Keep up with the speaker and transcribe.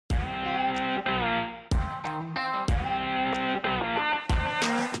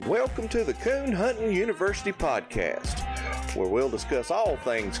Welcome to the Coon Hunting University podcast, where we'll discuss all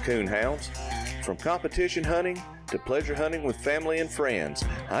things coon hounds, from competition hunting to pleasure hunting with family and friends.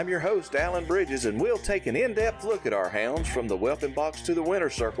 I'm your host, Alan Bridges, and we'll take an in-depth look at our hounds from the whelping box to the winter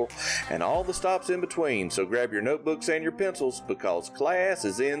circle and all the stops in between. So grab your notebooks and your pencils because class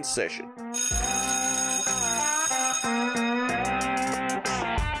is in session.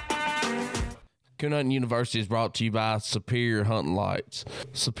 Coon Hunting University is brought to you by Superior Hunting Lights.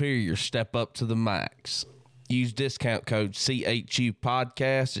 Superior, step up to the max. Use discount code CHU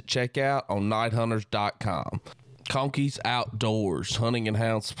Podcast at checkout on nighthunters.com. Conkey's Outdoors, hunting and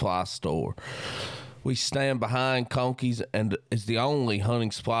hound supply store. We stand behind Conkey's and is the only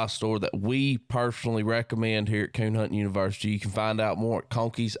hunting supply store that we personally recommend here at Coon Hunting University. You can find out more at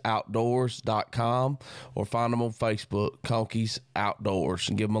conkeys.outdoors.com or find them on Facebook, Conkey's Outdoors,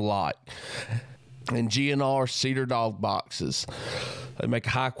 and give them a like. And GNR Cedar Dog Boxes. They make a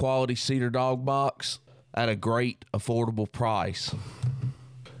high-quality cedar dog box at a great, affordable price.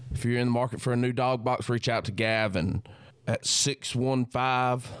 If you're in the market for a new dog box, reach out to Gavin at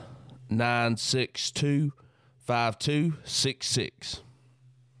 615-962-5266.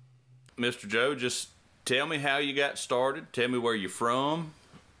 Mr. Joe, just tell me how you got started. Tell me where you're from.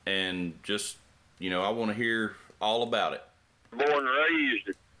 And just, I want to hear all about it. Born and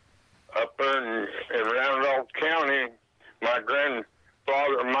raised up there in Round Rock County. My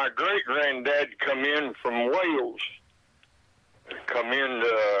great-granddad come in from Wales, come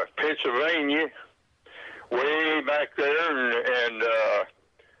into Pennsylvania, way back there, and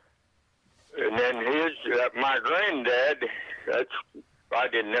then my granddad. I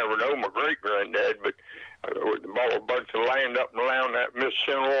didn't never know my great-granddad, but bought a bunch of land up and around that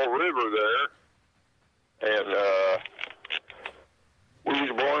Mississippi River there, and we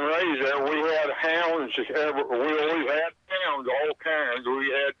was born and raised there. We had hounds. We always had hounds, all kinds. We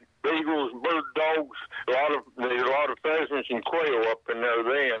had beagles, bird dogs, there's a lot of pheasants and quail up in there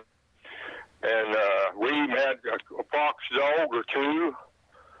then. And we even had a fox dog or two.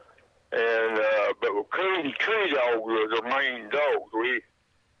 And but tree dogs were the main dogs.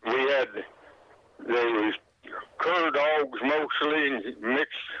 They was cur dogs mostly, and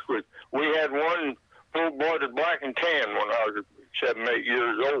mixed with. We had one full-blooded black and tan when I was 7, 8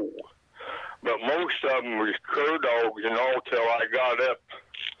 years old. But most of them was cur dogs and all till I got up.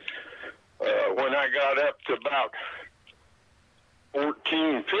 When I got up to about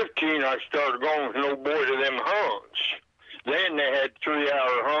 14, 15, I started going with no boy to them hunts. Then they had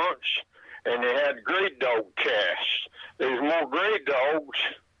 3-hour hunts, and they had great dog casts. There was more great dogs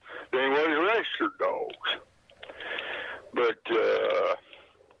than was registered dogs. But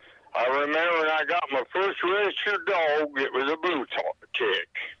I remember when I got my first registered dog, it was a blue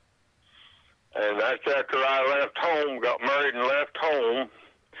tick. And that's after I left home, got married and left home.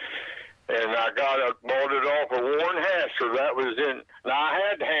 And I bought it off of Warren Hasser. That was in, now I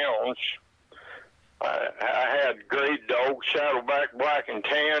had hounds. I had great dogs, saddleback black and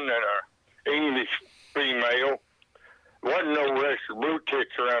tan, and a English female. Wasn't no registered blue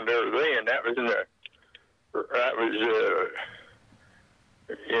ticks around there then. That was in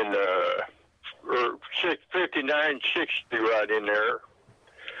 59, 60 right in there.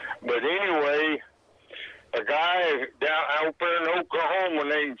 But anyway, a guy down out there in Oklahoma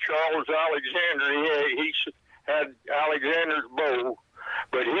named Charles Alexander, he had Alexander's bow,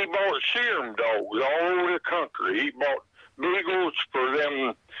 but he bought serum dogs all over the country. He bought beagles for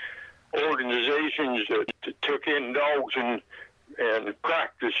them organizations that took in dogs and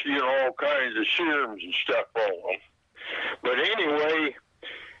practiced, all kinds of serums and stuff on them. But anyway,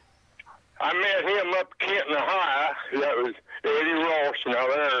 I met him up Kenton High. That was Eddie Ross. Now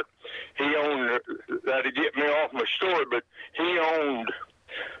there, he owned, that'd get me off my story, but he owned,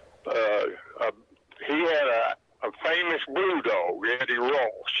 he had a famous blue dog, Eddie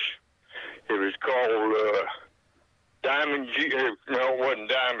Ross. It was called Diamond G. No, it wasn't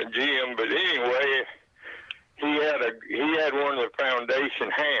Diamond Jim, but anyway, he had one of the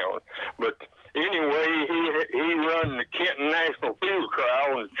foundation hounds. But anyway, he run the Kenton National Field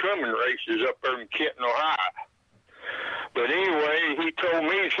Trial and the trimming races up there in Kenton, Ohio. But anyway, he told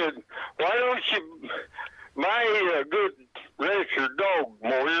me, he said, why don't you buy a good registered dog,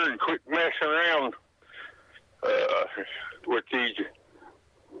 Moyer, and quit messing around with these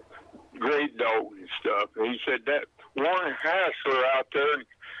great dogs and stuff. And he said that Warren Hassler out there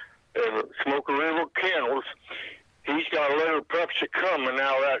in Smoky River Kennels, he's got a little pups that coming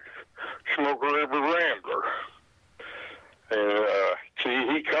now, that Smoky River Rambler. And see,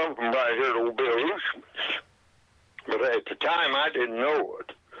 he come from right here to Old Bill Usman's. But at the time, I didn't know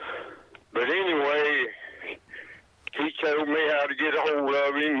it. But anyway, he told me how how to get a hold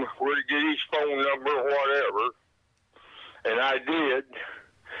of him, where to get his phone number, or whatever. And I did.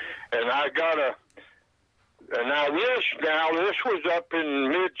 And I got now this was up in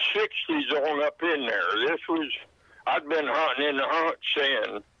mid-60s on up in there. I'd been hunting in the hunts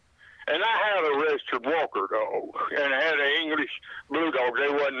then. And I had a registered Walker dog, and I had an English blue dog. They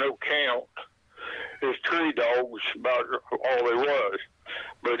wasn't no count. It's tree dogs, about all they was.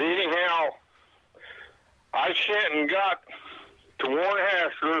 But anyhow, I sent and got to Warren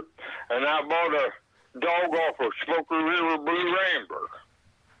Hassler, and I bought a dog off of Smoky River Blue Rambler.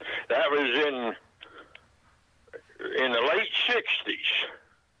 That was in the late 60s.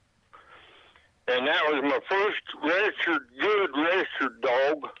 And that was my first good registered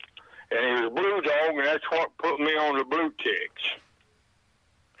dog. And he was a blue dog, and that's what put me on the blue ticks.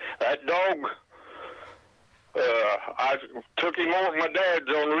 That dog, I took him off my dad's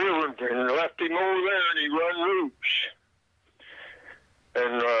on the river and left him over there, and he run roots.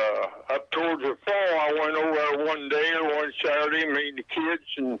 And up towards the fall, I went over there one day or one Saturday, meeting the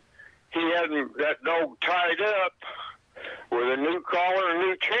kids, and he had that dog tied up with a new collar and a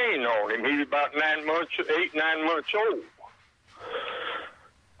new chain on him. He's about 9 months old.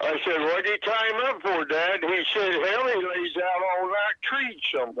 I said, "What did you tie him up for, Dad?" He said, "Hell, he lays out all night treed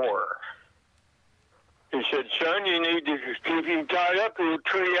somewhere." He said, "Son, you need to keep him tied up. He'll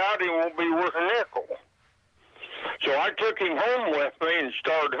tree out. He won't be worth a nickel." So I took him home with me and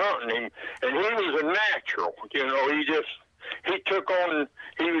started hunting him. And he was a natural. You know, he was just natural.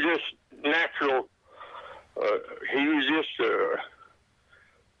 He was just a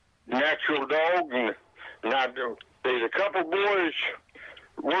natural dog. And there's a couple boys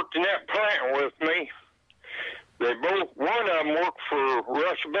worked in that plant with me. One of them worked for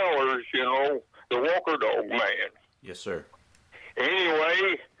Russ Bellers, you know, the Walker dog man. Yes, sir.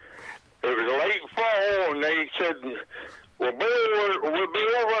 Anyway, it was late fall, and they said, "Well, we'll be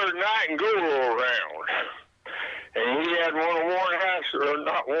over tonight and go around." And he had one of Warren Hassler,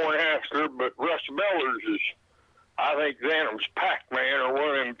 not Warren Hassler, but Russ Bellers' I think then it was Pac-Man or one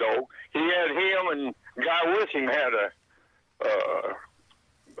of them dogs. He had him, and the guy with him had a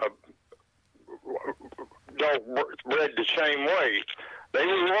dog bred the same way. They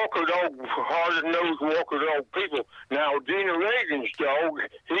were Walker dog, hard-nosed Walker dog people. Now, Gina Reagan's dog,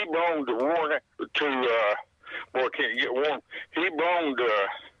 he belonged to he belonged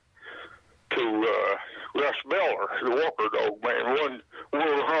to Russ Beller, the Walker dog man.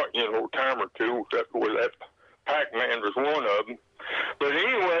 We'll hunt, you know, a time or two. That Pac-Man was one of them. But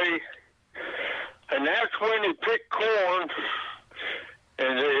anyway, and that's when he picked corn.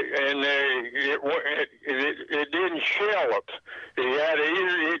 And it didn't shell it.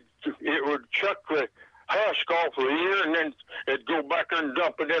 It would chuck the husk off the ear, and then it'd go back and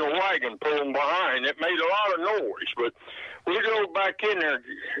dump it in a wagon, pull them behind. It made a lot of noise, but we drove back in there.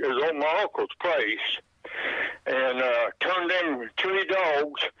 It was on my uncle's place, and turned them 3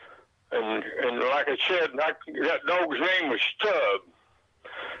 dogs. And like I said, that dog's name was Stub.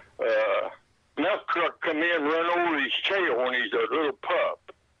 Milk truck come in, run over his tail when he's a little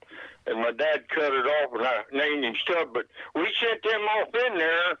pup. And my dad cut it off, and I named him Stub. But we sent them off in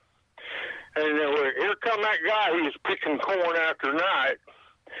there, and here come that guy. He was picking corn after night.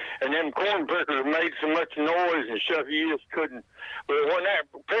 And them corn pickers made so much noise and stuff you just couldn't. But when that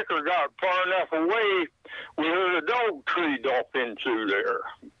picker got far enough away, we heard a dog treed off in through there,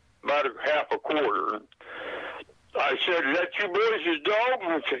 about a half a quarter. I said, "Is that you boys' dog?"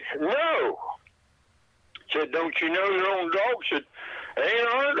 And he said, "No." I said, "Don't you know your own dog?" I said, "Ain't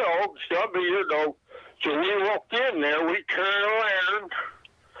our dog, Stubby, your dog." So we walked in there, we turned a lantern.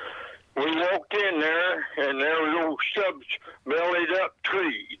 We walked in there, and there was old Stubbs bellied up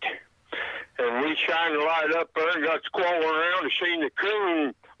treed. And we shined the light up there and got squalling around and seen the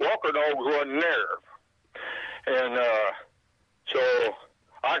coon Walker dogs wasn't there. And so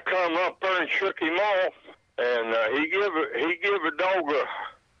I come up there and shook him off, and he give a dog a.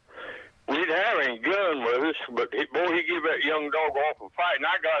 We didn't have any gun with us, but he gave that young dog off a fight, and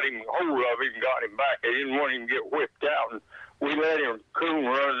I got him hold of him, got him back. I didn't want him to get whipped out, and we let him coon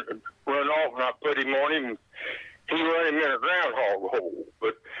run off, and I put him on him. He run him in a groundhog hole,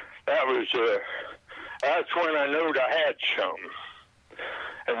 but that's when I knowed I had some.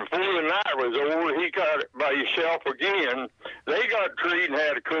 And before the night was over, he got it by himself again. They got treed and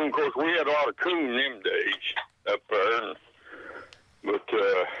had a coon. Of course, we had a lot of coon in them days up there.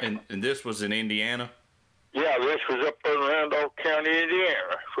 And this was in Indiana? Yeah, this was up there in Randolph County,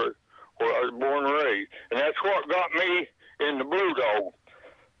 Indiana, where I was born and raised. And that's what got me in the blue dog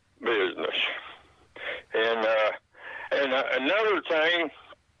business. And another thing,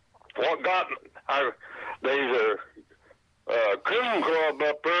 there's coon club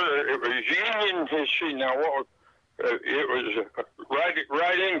up there. It was Union. Let's see now what. It was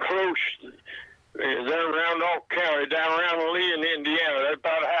right in close there around Oak County, down around Lee in Indiana. That's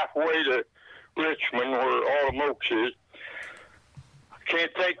about halfway to Richmond, where all the Mokes is. I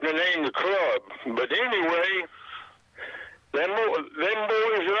can't think the name of the club, but anyway, them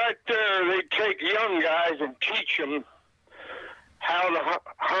boys right there, they take young guys and teach them how to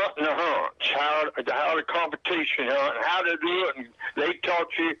hunt in the hunts, how to competition hunt, how to do it, and they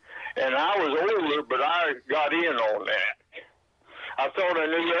taught you. And I was older, but I got in on that. I thought I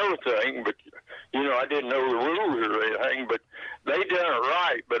knew everything, but I didn't know the rules or anything. But they done it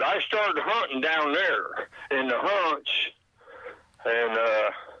right. But I started hunting down there in the hunts, and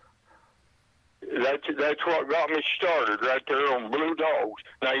that's what got me started right there on blue dogs.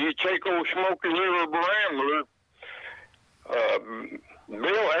 Now you take old Smoky River Brambler.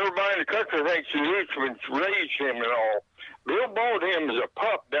 Bill, everybody in the country thinks the Richmonds raised him and all. Bill bought him as a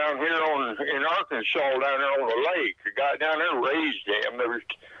pup down here in Arkansas, down there on the lake. The guy down there raised him. There was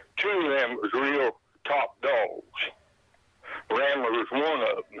two of them that was real top dogs. Rambler was one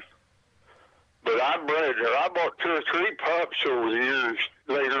of them. But I bred her. I bought 2 or 3 pups over the years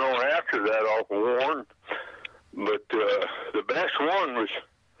later on after that off of Warren. But the best one,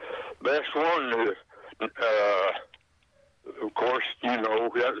 of course, that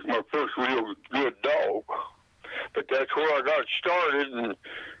was my first real good dog. But that's where I got started, and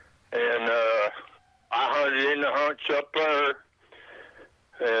I hunted in the hunts up there,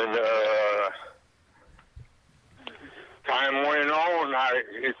 and time went on.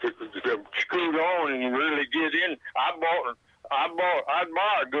 It screwed on and really get in. I'd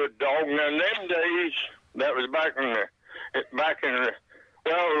buy a good dog. Now in them days, that was back in the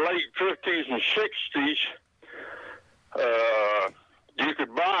late 50s and 60s. You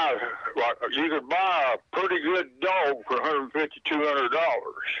could buy a pretty good dog for $150, $200,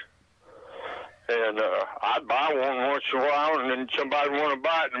 and I'd buy one once in a while, and then somebody would want to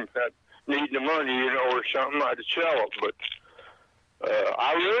buy it and need the money, or something, I'd sell it. But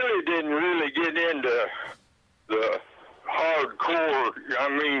I really didn't get into the hardcore. I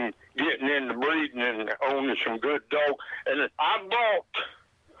mean, getting into breeding and owning some good dogs, and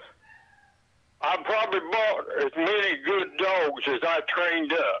I probably bought as many good dogs as I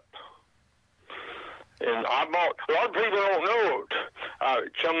trained up. And I bought, a lot of people don't know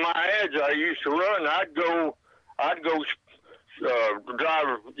it. Some of my ads I used to run, I'd go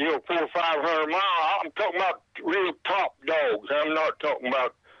drive, 400 or 500 miles. I'm talking about real top dogs. I'm not talking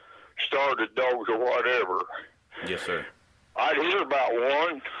about started dogs or whatever. Yes, sir. I'd hear about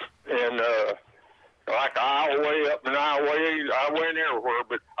one, and like Ioway, up in Ioway, I went everywhere.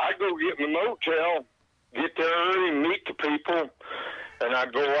 But I'd go get in the motel, get there early, meet the people, and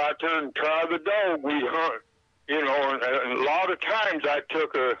I'd go out there and try the dog we hunt. And a lot of times I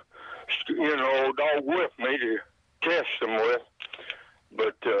took a dog with me to test them with.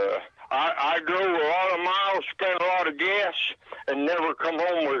 But I drove a lot of miles, spent a lot of gas, and never come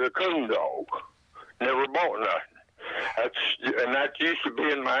home with a coon dog. Never bought nothing. That used to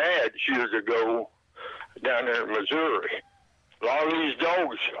be in my ads years ago down there in Missouri. A lot of these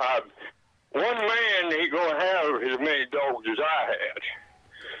dogs, one man ain't gonna have as many dogs as I had.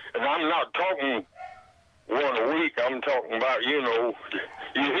 And I'm not talking one a week. I'm talking about, you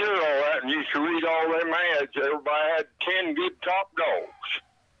hear all that and you used to read all them ads. Everybody had 10 good top dogs.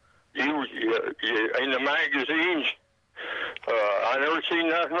 In the magazines, I never seen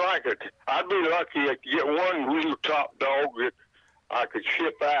nothing like it. I'd be lucky to get one real top dog that I could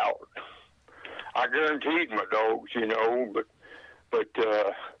ship out. I guaranteed my dogs, but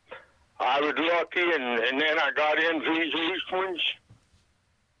I was lucky, and then I got into these Eastmans.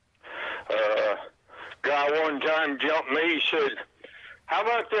 Guy one time jumped me, he said, "How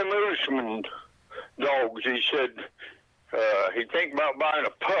about them Eastman dogs?" He said, he'd think about buying a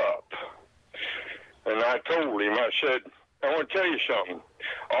pup. And I told him, I said, "I want to tell you something.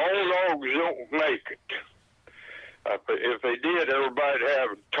 All dogs don't make it. If they did, everybody'd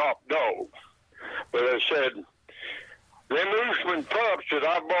have a top dog." But I said, them Eastman pups that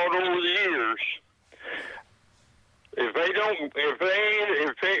I bought over the years, if the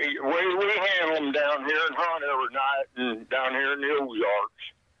way we handle them down here and hunt every night and down here in the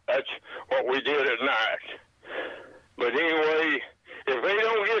Ozarks, that's what we did at night. But anyway, if they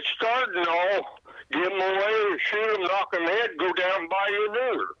don't get started and all, give them away, shoot them, knock them head, go down and buy you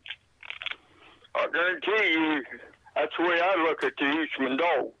another. I guarantee you, that's the way I look at the Eastman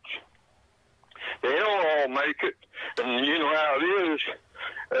dogs. They don't all make it, and you know how it is.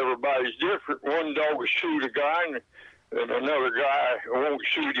 Everybody's different. One dog will shoot a guy, and another guy won't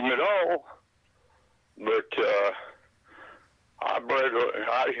shoot him at all. But I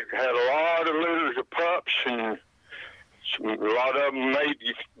had a lot of litters of pups, and a lot of them made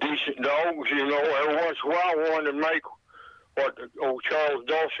decent dogs. You know, every once in a while I wanted to make what old Charles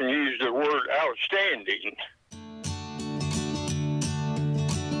Dawson used the word outstanding.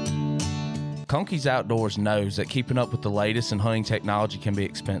 Conkey's Outdoors knows that keeping up with the latest in hunting technology can be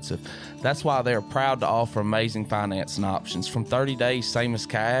expensive. That's why they are proud to offer amazing financing options, from 30 days same as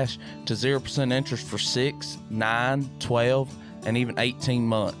cash to 0% interest for 6, 9, 12, and even 18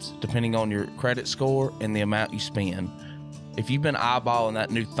 months, depending on your credit score and the amount you spend. If you've been eyeballing that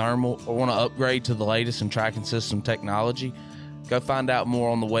new thermal or want to upgrade to the latest in tracking system technology, go find out more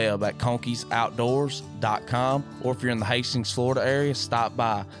on the web at conkeys.outdoors.com, or if you're in the Hastings, Florida area, stop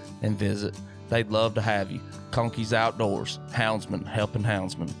by and visit. They'd love to have you. Conkey's Outdoors, houndsman helping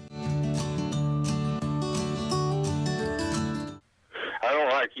houndsmen. I don't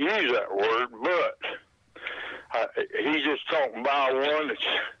like to use that word, but he's just talking about one that's,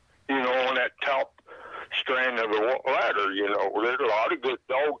 you know, on that top strand of the ladder. You know, there's a lot of good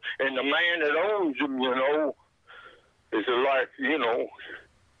dogs, and the man that owns them, you know, is like, you know,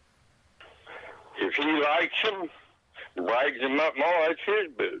 if he likes them, brags them up more, that's his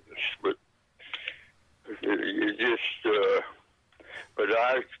business. But it just, but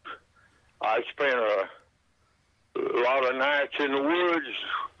I spent a lot of nights in the woods,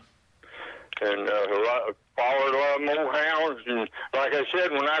 and followed a lot of more hounds. And like I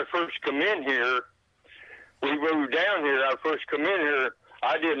said, when I first come in here, we moved down here. I first come in here,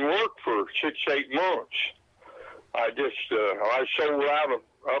 I didn't work for 6-8 months. I just, I sold out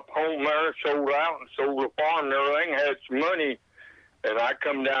up home there, sold out and sold the farm and everything, had some money, and I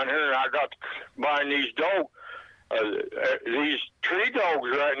come down here and I got to buying these dogs, these tree dogs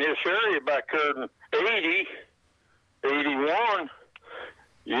right in this area back there in 80, 81,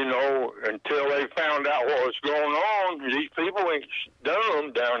 you know, until they found out what was going on. These people ain't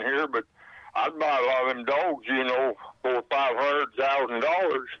dumb down here, but I'd buy a lot of them dogs, you know, for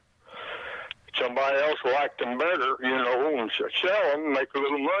 $500,000. Somebody else liked them better, you know, and sell them, make a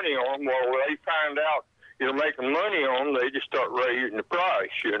little money on them. Well, when they find out you're making money on them, they just start raising the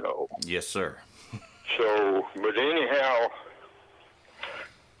price, you know. Yes, sir. So, but anyhow,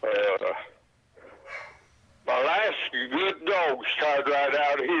 my last good dog started right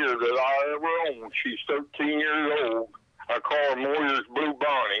out of here that I ever owned. She's 13 years old. I call her Moyer's Blue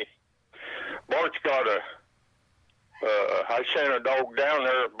Bonnie. Bart's got I sent a dog down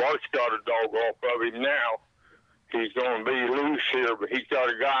there. Bart's got a dog off of him now. He's going to be loose here, but he's got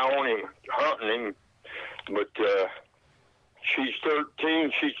a guy on him hunting him. But she's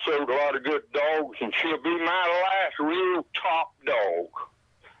 13. She's sold a lot of good dogs, and she'll be my last real top dog.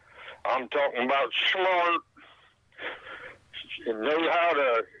 I'm talking about smart and know how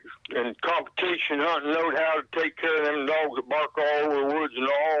to, in competition hunting, know how to take care of them dogs that bark all over the woods and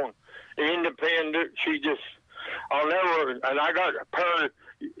all. Independent. She just, I'll never, and I got a pair of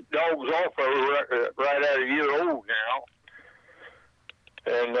dogs off of her right at a year old now.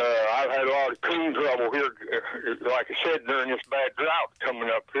 And I've had a lot of coon trouble here, like I said, during this bad drought coming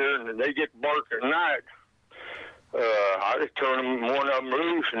up here, and they get barked at night. I just turn one of them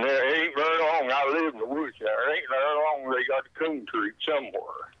loose, and it ain't very long. I live in the woods there. It ain't very long they got a coon treat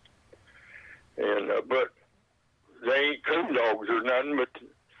somewhere. And but they ain't coon dogs or nothing, but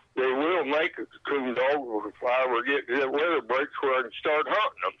they will make a coon dog if I ever get the weather breaks where I can start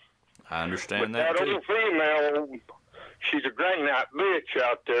hunting them. I understand but that too. Old female, she's a great night bitch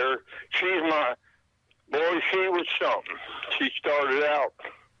out there. She's my boy. She was something. She started out,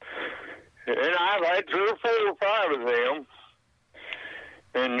 and I've had 3 or 4 or 5 of them.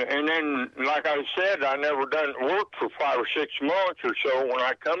 And then, like I said, I never done work for 5 or 6 months or so. When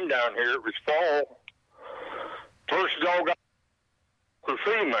I come down here, it was fall. First dog I for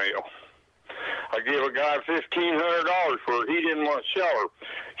female. I gave a guy $1,500 for her. He didn't want to sell her.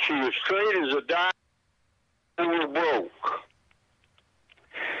 She was straight as a dime. We were broke.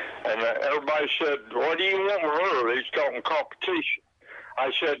 And everybody said, "What do you want with her?" They was talking competition.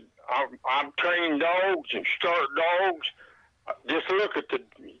 I said, I'm training dogs and start dogs. Just look at the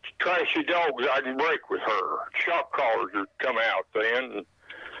trashy dogs I can break with her. Shock collars would come out then,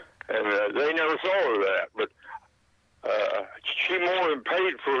 and they never thought of that. But she more than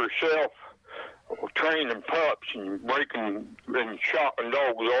paid for herself training pups and breaking and shopping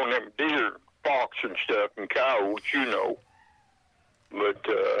dogs on them deer, fox and stuff, and coyotes, you know. But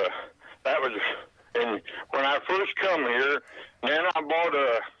that was, and when I first come here, then I bought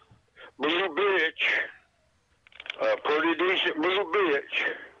a blue bitch, a pretty decent blue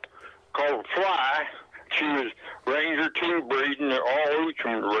bitch called Fly. She was Ranger 2 breeding, all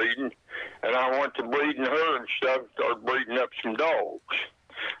Outram breeding, and I went to breeding her and stuff, started breeding up some dogs.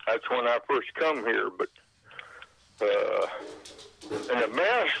 That's when I first come here, but and the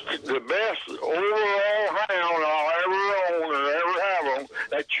best overall hound I'll ever own or ever have on,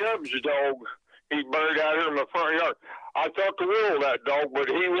 that Chubb's dog, he buried out here in my front yard. I thought the world of that dog, but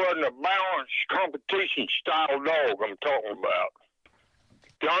he wasn't a balanced competition-style dog I'm talking about.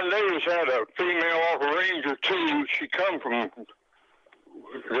 John Davis had a female off a Ranger, too. She come from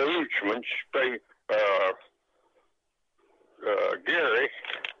the Richmonds, Gary.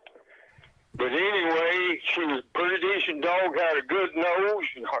 But anyway, she was a pretty decent dog, had a good nose,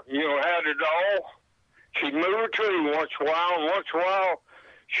 had it all. She'd move a tree once in a while, and once in a while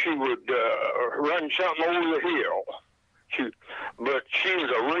she would run something over the hill. But she was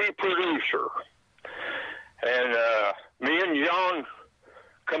a reproducer. And me and John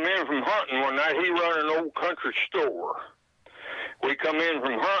come in from hunting one night. He run an old country store. We come in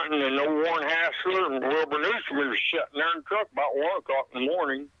from hunting, and old Warren Hassler and Wilbur Newsom was sitting there in the truck about 1 o'clock in the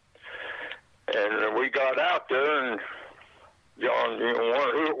morning. And we got out there, and John,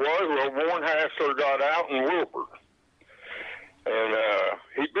 wonder who it was. Well, Warren Hassler got out, and Wilbur. And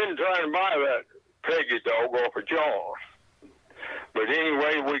he'd been trying to buy that Peggy dog off of John. But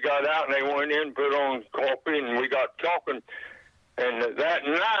anyway, we got out, and they went in, put on coffee, and we got talking. And that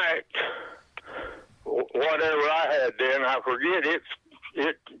night, whatever I had then, I forget,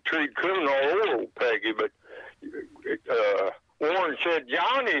 it treated coon all over old Peggy. But Warren said,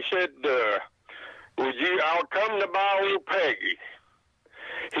 John, he said, I'll come to buy old Peggy.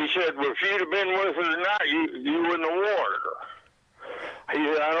 He said, well, if you'd have been with her tonight, you wouldn't have wanted her. He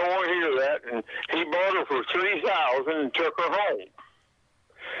said, I don't want to hear that. And he bought her for $3,000 and took her home.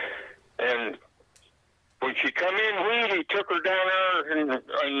 And when she come in wheat, he took her down there down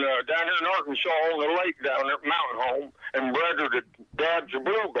here in Arkansas on the lake down there at Mountain Home and bred her to Dad's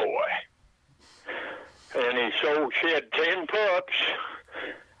Blue Boy. And she had 10 pups.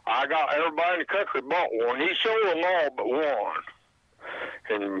 I got everybody in the country bought one. He sold them all but one.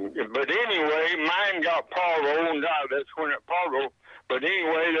 But anyway, mine got parvo and died. That's when it parvo. But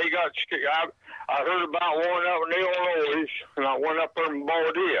anyway, they got scared. I heard about one up in Illinois, and I went up there and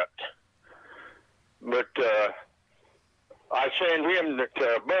bought it. But I sent him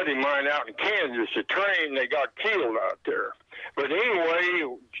to a buddy of mine out in Kansas to train. They got killed out there. But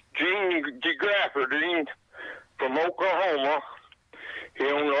anyway, Gene DeGrafford from Oklahoma, he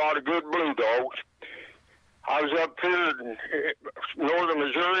owned a lot of good blue dogs. I was up here in northern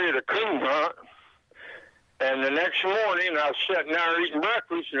Missouri at a coon hunt, and the next morning I was sitting there eating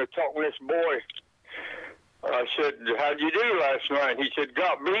breakfast, and I was talking to this boy. I said, how'd you do last night? He said,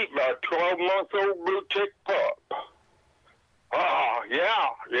 got beat by a 12-month-old blue tick pup. Yeah.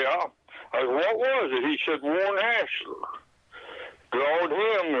 I said, what was it? He said, Warren Hassler. Drawed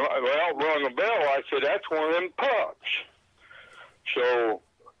him, well, rung a bell. I said, that's one of them pups. So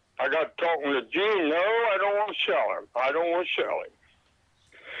I got talking to Gene. No, I don't want to sell him.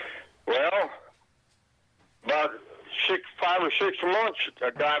 Well, about 5 or 6 months,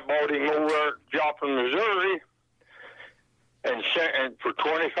 a guy bought him over at Joplin, Missouri, and for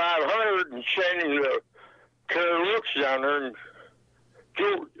 $2,500 and sent him to Kerry Rooks down there in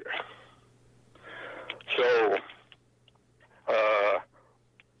Georgia. So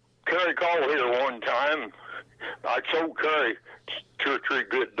Kerry called here one time. I sold Kerry 2 or 3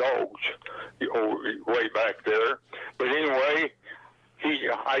 good dogs way back there. But anyway,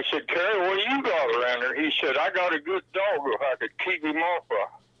 I said, Kerry, what do you got around there? He said, I got a good dog if I could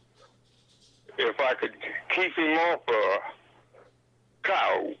keep him off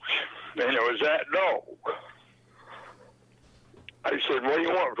cows. And it was that dog. I said, what do you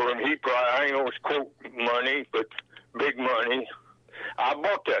want for him? I ain't going to quote money, but big money. I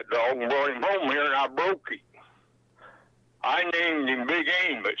bought that dog and brought him home here, and I broke him. I named him Big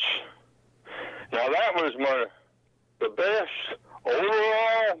Amos. Now, that was the best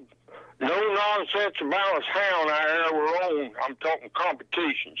overall, no-nonsense balanced hound I ever owned. I'm talking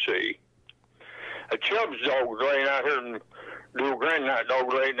competition, see. A Chubb's dog was laying out here, Dual Granite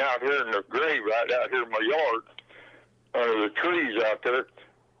dog laying out here in the grave right out here in my yard under the trees out there.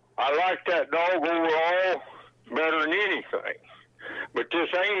 I like that dog overall better than anything. But this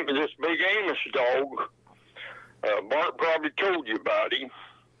Big Amos dog, Bart probably told you about him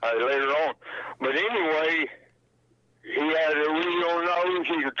later on. But anyway, he had a real nose.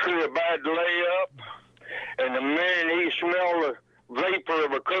 He could treat a bad layup. And the minute he smelled the vapor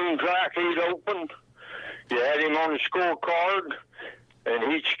of a coon track he'd opened, you had him on the scorecard, and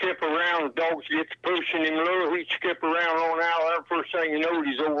he'd skip around. The dogs get to pushing him a little. He'd skip around on out there. First thing you know,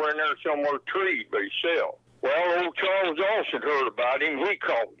 he's over in there somewhere treed by himself. Well, old Charles Dawson heard about him. He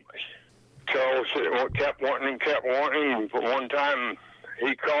called me. Charles kept wanting. For one time,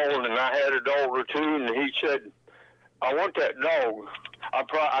 he called, and I had a dog or two, and he said, I want that dog.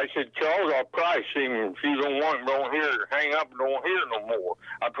 I said, Charles, I'll price him. If you don't want him, don't hear, hang up and don't hear no more.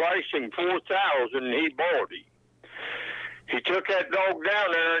 I priced him $4,000, and he bought him. He took that dog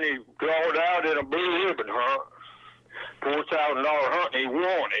down there, and he crawled out in a blue ribbon hunt. $4,000 hunt, and he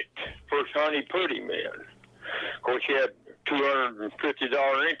won it. First hunt he put him in. Of course, he had $250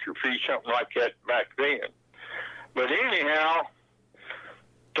 entry fee, something like that back then. But anyhow,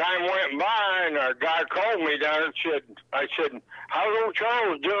 time went by, and a guy called me down and said, I said, how's old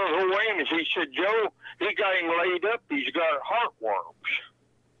Charles doing? Who Amos? He said, Joe, he got him laid up. He's got heartworms.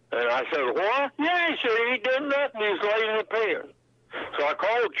 And I said, what? Yeah, he said, he did nothing. He's laid in the pen. So I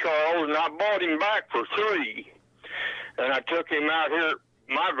called Charles, and I bought him back for $3. And I took him out here,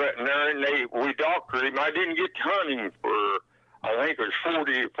 my veterinarian, we doctored him. I didn't get to hunt him for, I think it was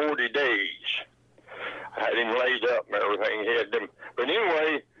 40 days. I had him laid up and everything. He had them. But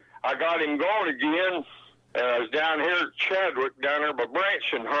anyway, I got him going again, and I was down here at Chadwick, down there by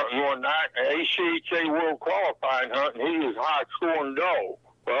Branson, hunting one night, an ACHA World Qualifying hunt, and he was a high-scoring dog.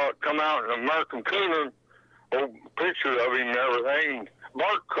 Well, it come out an American Cooner, old picture of him and everything.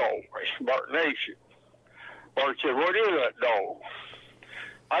 Bart called me, Bart Nation. Bart said, what is that dog?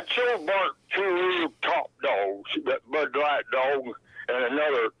 I sold Bart 2 real top dogs, that Bud Light dog and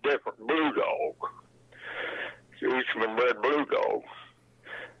another different blue dog. Eastman bred blue dog.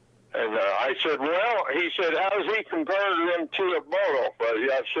 And I said, well, he said, how does he compare to them two that bought off of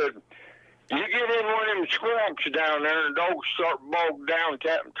you? I said, you get in one of them swamps down there and the dogs start bogged down,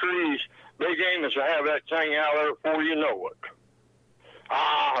 tapping trees, Big Amos will have that thing out there before you know it.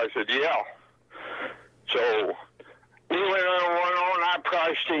 I said, yeah. So we went on, I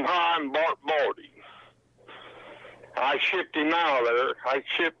priced him high, and Bart bought him. I shipped him out of there. I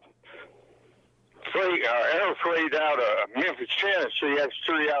shipped air freight out of Memphis, Tennessee. That's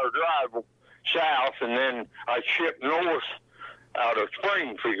a 3-hour drive south, and then I shipped north out of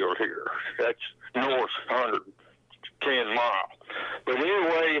Springfield here. That's north 110 miles. But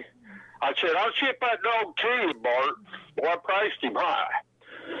anyway, I said, I'll ship that dog to you, Bart. Well, I priced him high.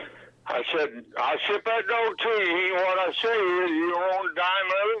 I said, I'll ship that dog to you. What I say is, you don't want a dime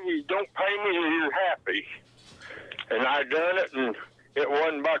of it, you don't pay me, you're happy. And I done it, and it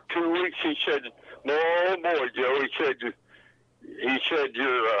wasn't about 2 weeks. He said, oh boy, Joe, he said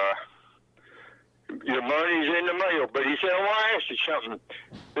your money's in the mail. But he said, I want to ask you something.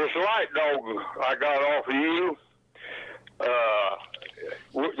 This light dog I got off of you,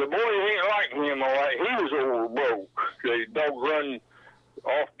 the boy ain't liking him all right. He was over broke. The dog run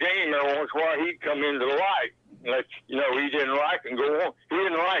off game there once while he'd come into the light. Let you know he didn't like and go on. He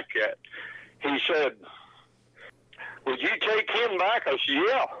didn't like that. He said, would you take him back? I said,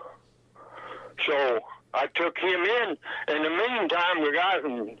 yeah. So I took him in. In the meantime, the guy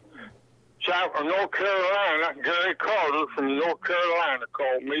from North Carolina, Gary Carter from North Carolina,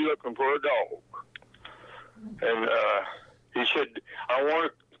 called me looking for a dog. And he said, I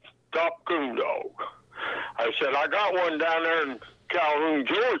want a top coon dog. I said, I got one down there in Calhoun,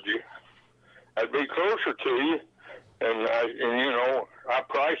 Georgia. I'd be closer to you. And you know, I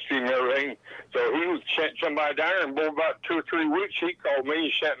priced him and everything. So he sent somebody down there, and for about 2 or 3 weeks, he called me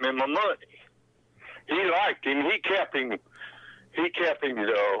and sent me my money. He liked him. He kept him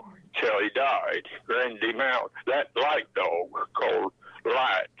though till he died. Rented him out. That light dog called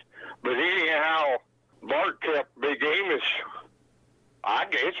Light. But anyhow, Bart kept Big Amos. I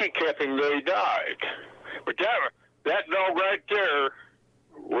guess he kept him till he died. But that dog right there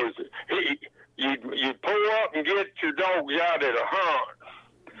was you pull up and get your dogs out at a hunt.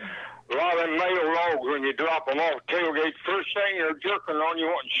 A lot of them male dogs, when you drop them off the tailgate, first thing they're jerking on you,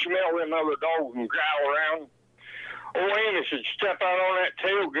 want to smell them other dogs and growl around. Old Amos would step out on that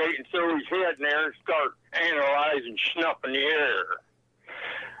tailgate and throw his head in there and start analyzing, snuffing the air.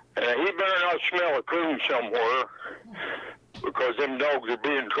 He better not smell a coon somewhere, because them dogs would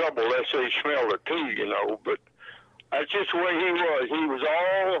be in trouble unless they smelled it too, you know. But that's just the way he was. He was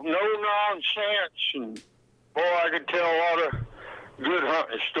all no nonsense, and boy, I could tell a lot of good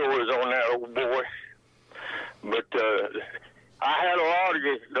hunting stories on that old boy. But I had a lot of,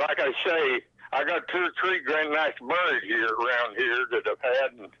 like I say, I got 2 or 3 Grand National birds here around here that I've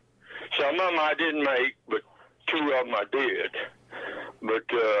had, and some of them I didn't make, but 2 of them I did. But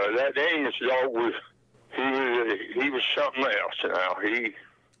that Amos dog was, he was something else.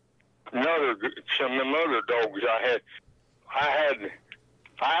 Now some of them other dogs I had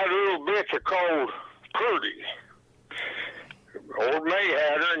little bits of called Purdy. Old May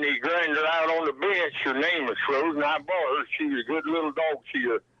had her, and he grind her out on the bench. Her name was Frozen. I bought her. She was a good little dog. She's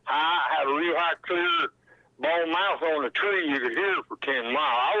a high, had a real high, clear ball mouth on the tree. You could hear it for 10 miles.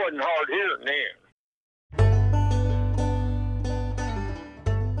 I wasn't hard hearing then.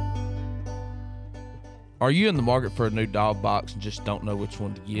 Are you in the market for a new dog box and just don't know which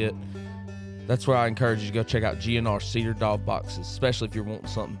one to get? That's where I encourage you to go check out GNR Cedar Dog Boxes, especially if you're wanting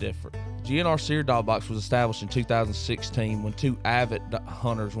something different. GNR Cedar Dog Box was established in 2016 when two avid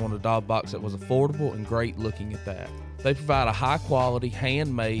hunters wanted a dog box that was affordable and great looking at that. They provide a high-quality,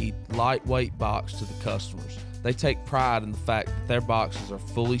 handmade, lightweight box to the customers. They take pride in the fact that their boxes are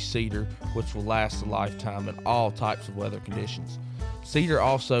fully cedar, which will last a lifetime in all types of weather conditions. Cedar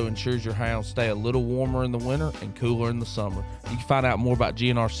also ensures your hounds stay a little warmer in the winter and cooler in the summer. You can find out more about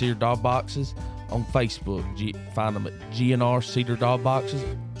GNR Cedar Dog Boxes on Facebook. Find them at GNR Cedar Dog Boxes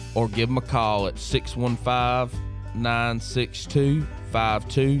or give them a call at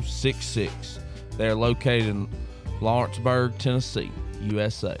 615-962-5266. They're located in Lawrenceburg, Tennessee,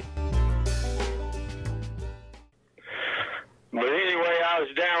 USA. But anyway, I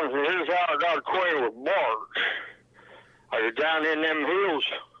was down, here's how I got acquainted with Bart. I was down in them hills,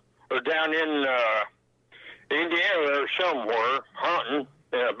 or down in Indiana there somewhere, hunting,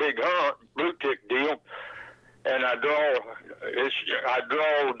 in a big hunt, blue tick deal, and I drove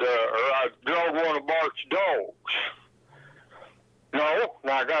one of Bart's dogs. No,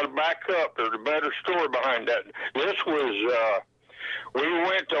 I got to back up. There's a better story behind that. This was, we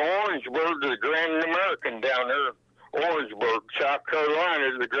went to Orangeburg to the Grand American down there, Orangeburg, South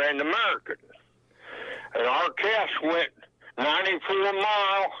Carolina, to the Grand American. And our cast went 94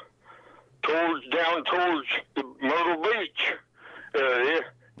 miles down towards the Myrtle Beach area.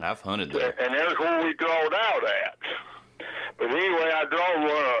 I've hunted there. And there's where we drawed out at. But anyway, I drawed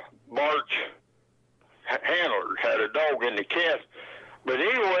one of Bart's handlers, had a dog in the cast. But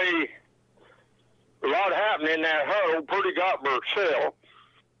anyway, a lot happened in that hunt. Old Purdy got by herself.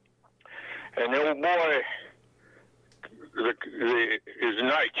 And the old boy, is a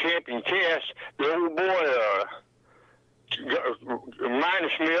night champion cast. The old boy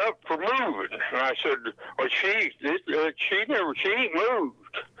minus me up for moving. And I said, well, she ain't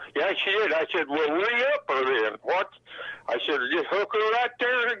moved. Yeah, she did. I said, well, re-up her then. What? I said, just hook her right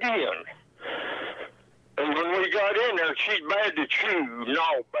there again. And when we got in there, she's bad to chew,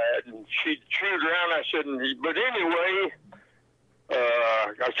 no bad. And she chewed around. I said, but anyway,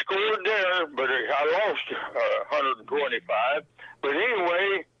 I scored there, but I lost 125. But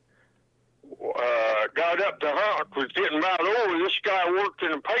anyway, got up to hunt, was getting about over. This guy worked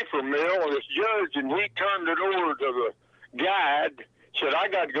in a paper mill, this judge, and he turned it over to the guide, said, I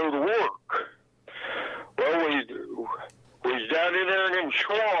got to go to work. Well, we was down in there in them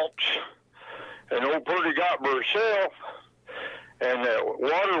swamps, and old Purdy got by herself, and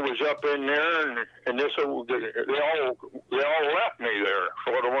water was up in there, and this they all left me there.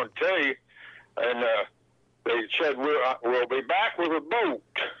 So what I want to tell you, and they said we'll be back with a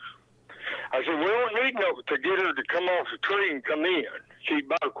boat. I said we don't need no to get her to come off the tree and come in. She's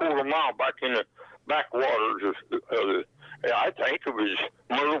about a quarter mile back in the backwaters of I think it was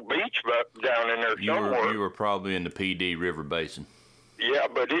Myrtle Beach down in there somewhere. You were probably in the PD River Basin. Yeah,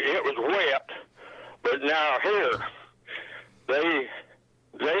 but it was wet. But now here, they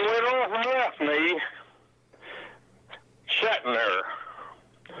went off and left me sitting there.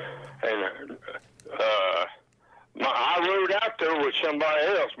 And I rode out there with somebody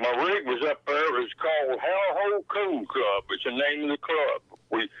else. My rig was up there. It was called Hellhole Coon Club. It's the name of the club.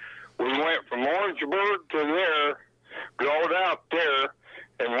 We went from Orangeburg to there, drove out there,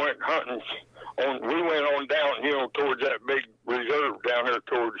 and went hunting. We went on downhill towards that big reserve down there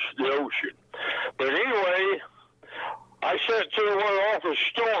towards the ocean. But anyway, I sat through one of the awfulest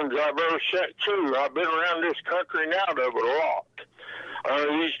storms I've ever sat through. I've been around this country and out of it a lot.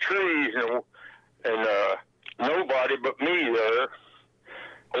 Under these trees and nobody but me there.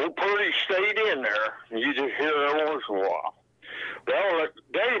 Old Purdy stayed in there. You just hear her once in a while. Well, at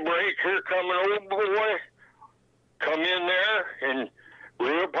daybreak, here come an old boy, come in there and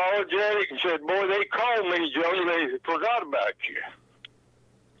real apologetic and said, boy, they called me, Joe. They forgot about you.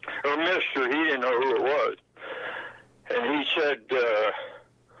 Or Mister, he didn't know who it was. And he said,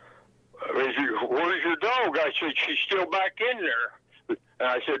 where's your dog? I said, she's still back in there. And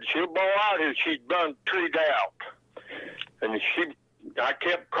I said, she'll bow out if she's done treed out. And I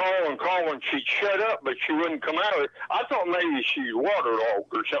kept calling. She'd shut up, but she wouldn't come out of it. I thought maybe she's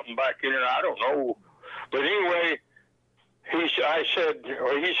waterlogged or something back in there. I don't know. But anyway, he said,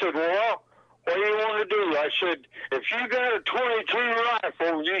 well, what do you want to do? I said, if you got a .22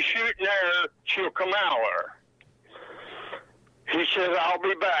 rifle, you shoot in there, she'll come out there. He said, I'll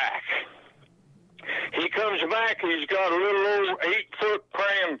be back. He comes back, he's got a little old 8-foot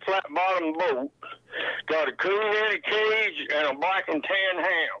pram, flat-bottom boat, got a coon in a cage, and a black and tan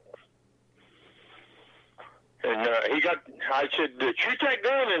hound. And I said, shoot that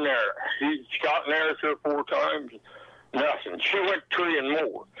gun in there. He shot in there 3 or 4 times, nothing. She went treeing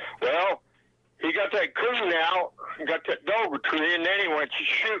more. Well, he got that coon out, got that dog a tree, and then he went to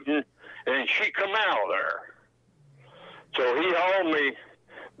shooting, and she come out of there. So he hauled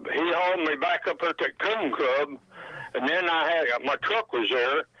me back up at that coon club, and then my truck was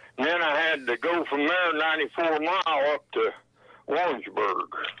there, and then I had to go from there 94 mile up to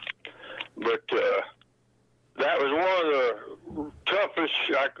Warrensburg. But that was one of the toughest,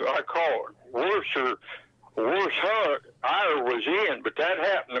 I call it, worst hunt I was in, but that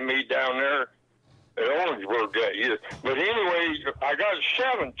happened to me down there at Orangeburg that year. But anyway, I got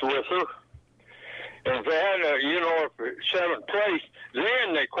 7th with her. And if they had 7th place,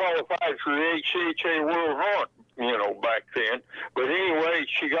 then they qualified for the HCHA World Hunt, back then. But anyway,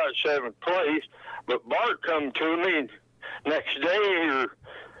 she got 7th place. But Bart come to me next day,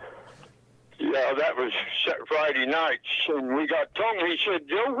 that was Friday night, and we got talking. He said,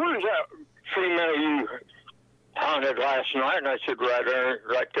 Joe, where's that female you hunted last night? And I said, right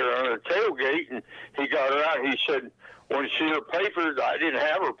there on the tailgate. And he got her out. He said, want to see her papers? I didn't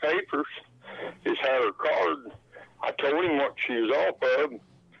have her papers. Just had her card. I told him what she was off of.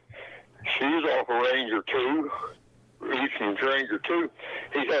 She was off of Ranger 2, Eastern Ranger 2.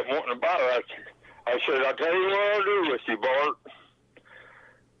 He said, wanting to buy her. I said, I'll tell you what I'll do with you, Bart.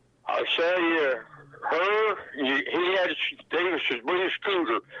 I'll sell you her. He had Davis's blue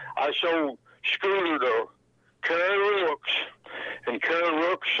Scooter. I sold Scooter to Kerry Rooks, and Kerry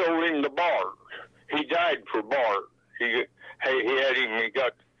Rooks sold him to Bart. He died for Bart. He had him. He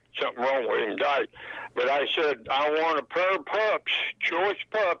got something wrong with him, died. But I said, I want a pair of pups, choice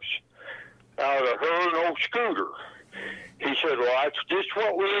pups, out of her and old Scooter. He said, well, that's just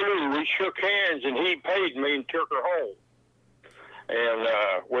what we'll do. We shook hands, and he paid me and took her home. And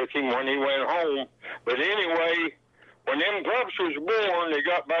with him when he went home. But anyway, when them pups was born, they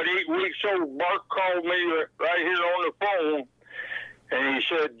got about 8 weeks old. Bart called me right here on the phone, and he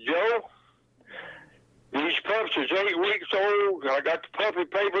said, Joe, these pups is 8 weeks old. I got the puppy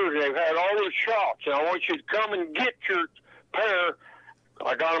papers, and they've had all the shots, and I want you to come and get your pair.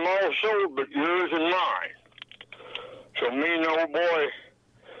 I got them all sold, but yours and mine. So me and the old boy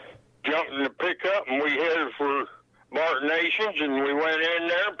jumped in the pickup, and we headed for Bart Nations, and we went in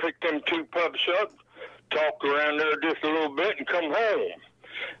there, picked them 2 pups up, talked around there just a little bit, and come home.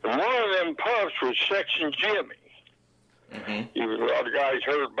 And one of them pups was Section Jimmy. Mm-hmm. A lot of guys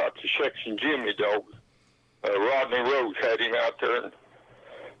heard about the Section Jimmy dog. Rodney Rose had him out there,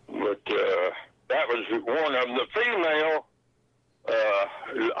 but that was one of them. The female,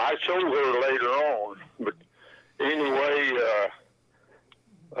 I sold her later on, but anyway,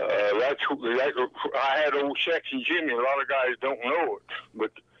 I had old Section Jimmy. A lot of guys don't know it,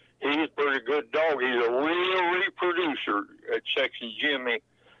 but he's a pretty good dog. He's a real reproducer at Section Jimmy.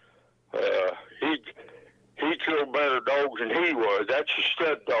 He killed better dogs than he was. That's a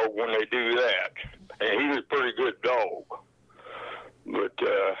stud dog when they do that. And he was a pretty good dog. But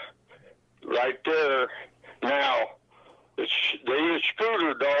right there, now, they a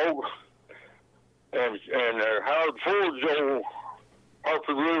Scooter dog, and Howard Ford's old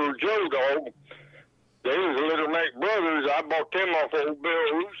Harper River Joe dog, they was Little Neck Brothers. I bought them off old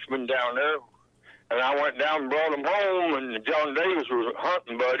Bill Roosman down there. And I went down and brought them home, and John Davis was a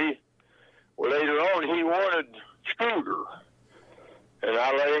hunting buddy. Well, later on, he wanted Scooter. And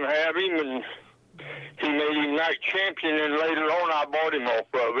I let him have him, and he made him night champion, and later on, I bought him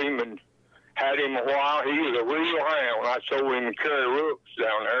off of him and had him a while. He was a real hound. I sold him to Kerry Rooks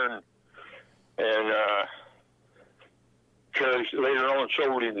down there, and Kerry later on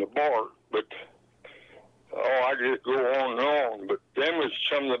sold him to Bart. But, I just go on and on. But them was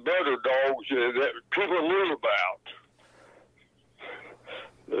some of the better dogs that people knew about.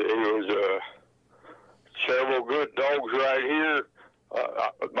 There was several good dogs right here.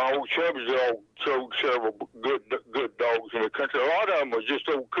 My old Chubby's dog sold several good dogs in the country. A lot of them was just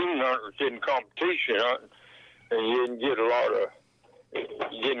old coon hunters in competition hunting, and you didn't get a lot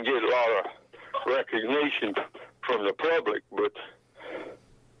of recognition from the public. But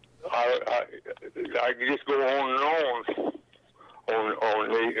I could just go on and on.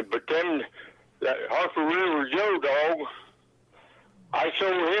 But then that Harper River Joe dog, I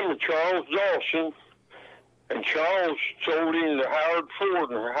sold him to Charles Dawson. And Charles sold him to Howard Ford,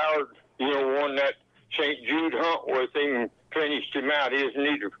 and Howard, won that St. Jude hunt with him and finished him out. He just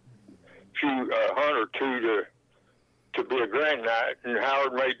needed a hunt or two to be a grand knight, and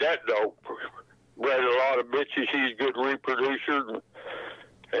Howard made that dog bred a lot of bitches. He's a good reproducer.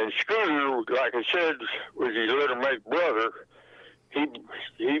 And Scooter, like I said, was his little mate brother. He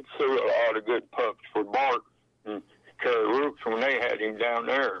threw a lot of good pups for Bart and Kerry Rooks when they had him down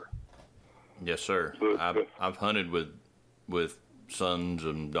there. Yes, sir. But, I've hunted with sons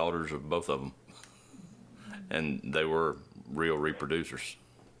and daughters of both of them, and they were real reproducers.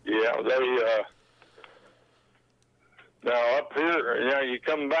 Yeah, they. Now up here, you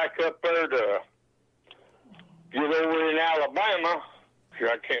come back up there to get over in Alabama.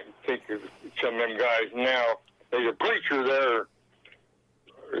 I can't think of some of them guys now. There's a preacher there.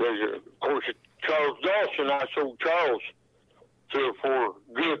 Of course, Charles Dawson. I sold Charles 3 or 4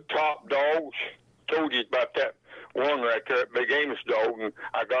 good top dogs. Told you about that one right there, that Big Amos dog, and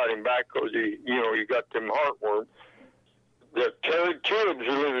I got him back because he got them heartworm. The Terry Tibbs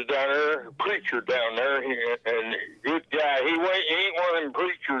who lives down there, a preacher down there, and good guy. He ain't one of them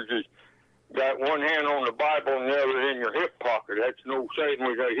preachers that's got one hand on the Bible and the other in your hip pocket. That's no saying.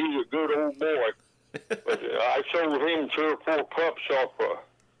 He's a good old boy. But I sold him 3 or 4 pups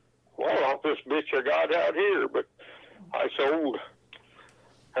off this bitch I got out here. But I sold,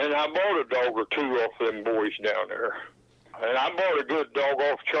 and I bought a dog or 2 off them boys down there. And I bought a good dog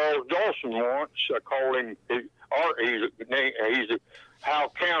off Charles Dawson once. I called him. He's a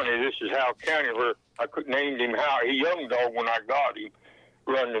Howell County. This is Howell County where I named him Howell. He young dog when I got him,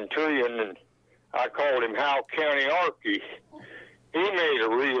 running treeing, and I called him Howell County Arky. He made a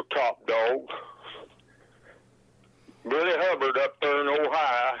real top dog. Billy Hubbard up there in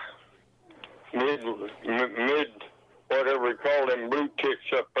Ohio, mid whatever we call them blue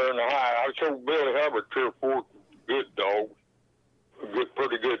ticks up there in Ohio. I sold Billy Hubbard 3 or 4 good dogs,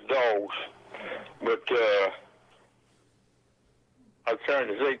 pretty good dogs. But I'm trying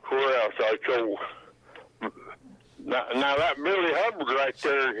to think where else I sold. Now that Billy Hubbard right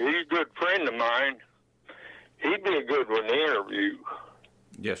there, he's a good friend of mine. He'd be a good one to interview.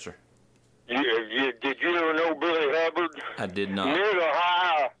 Yes, sir. Did you ever know Billy Hubbard? I did not. Near the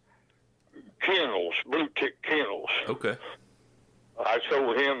Ohio kennels, blue tick kennels. Okay. I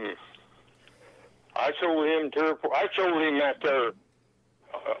sold him 3 or 4. I sold him that there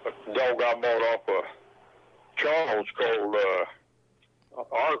dog I bought off of Charles called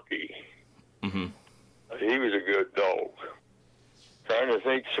Arky. Mm-hmm. He was a good dog. Trying to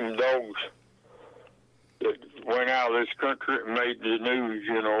think some dogs that went out of this country and made the news,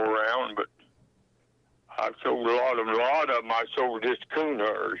 around, but I sold a lot of them. I sold just coon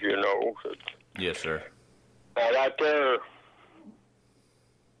hunters, Yes, sir. Right there,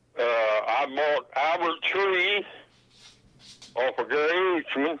 I bought Albert Tree off of Gary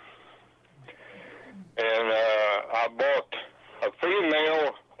Eastman, and I bought a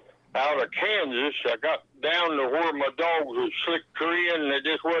female out of Kansas. I got down to where my dogs was slick treeing and they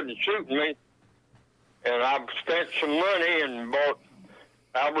just wasn't shooting me. And I spent some money and bought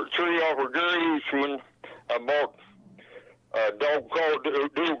Albert Tree off of Gary Eastman. I bought a dog called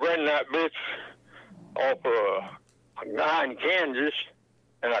Dual Granite Bitch off of Nine, Kansas,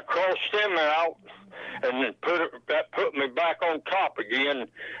 and I crossed them out and then that put me back on top again.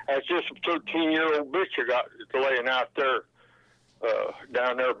 That's just a 13-year-old bitch I got laying out there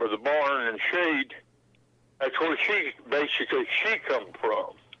down there by the barn and shade. That's where she come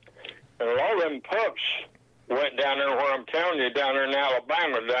from. And a lot of them pups went down there where I'm telling you, down there in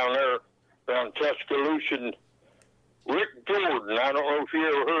Alabama, down there around Tuscaloosa. And Rick Jordan, I don't know if you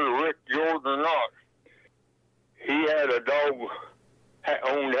ever heard of Rick Jordan or not. He had a dog,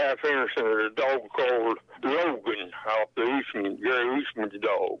 owned half innocent, a dog called Logan off the Gary Eastman's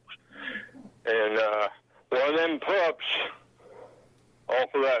dogs. And one of them pups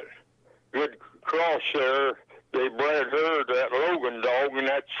off of that good cross there, they bred her to that Logan dog, and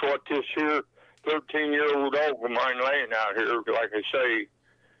that's what this here 13-year-old dog of mine laying out here, like I say,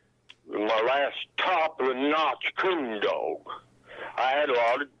 my last top of the notch coon dog. I had a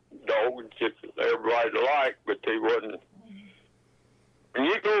lot of dogs that everybody liked, but they wasn't. When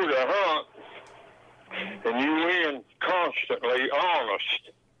you go to hunt and you win constantly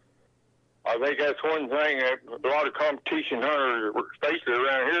honest, I think that's one thing that a lot of competition hunters, especially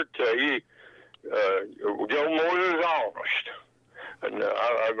around here, tell you. Joe Moore is honest. And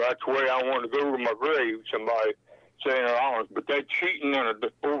that's the way I want to go to my grave, somebody saying they're honest. But that cheating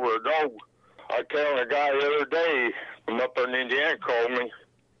over a dog, I telling a guy the other day from up in Indiana called me,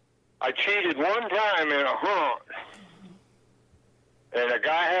 I cheated one time in a hunt. And a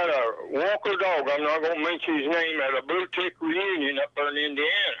guy had a Walker dog, I'm not going to mention his name, at a Blue Tick reunion up there in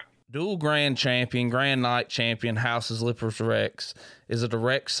Indiana. Dual Grand Champion, Grand Night Champion, House's Lippers Rex is a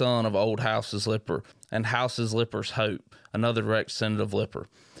direct son of old House's Lipper and House's Lipper's Hope, another direct descendant of Lipper.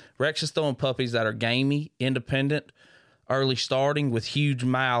 Rex is throwing puppies that are gamey, independent, early starting with huge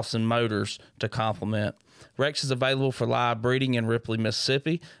mouths and motors to complement. Rex is available for live breeding in Ripley,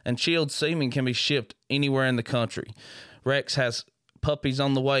 Mississippi, and chilled semen can be shipped anywhere in the country. Rex has puppies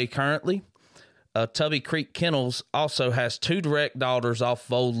on the way currently. Tubby Creek Kennels also has 2 direct daughters off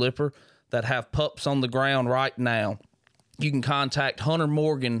of Old Lipper that have pups on the ground right now. You can contact Hunter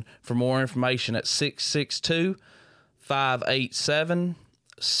Morgan for more information at 662-587-6828.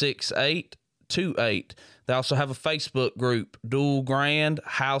 They also have a Facebook group, Dual Grand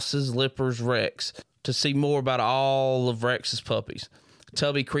Houses Lippers Rex, to see more about all of Rex's puppies.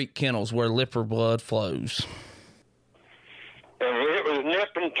 Tubby Creek Kennels, where Lipper blood flows. And it was Nip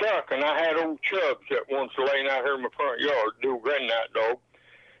and Chuck, and I had old Chubbs that once laying out here in my front yard, Dual Grand Night Dog.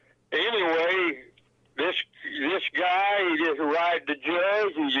 Anyway, this guy, he just ride the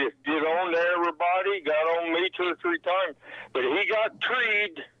judge, he just get on to everybody, got on me 2 or 3 times, but he got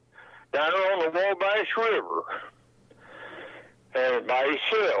treed down on the Wabash River and by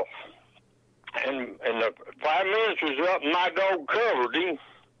himself. And the 5 minutes was up, and my dog covered him,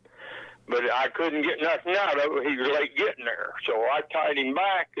 but I couldn't get nothing out of it. He was late getting there, so I tied him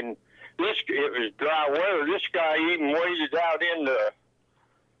back, and it was dry weather. This guy even waited out in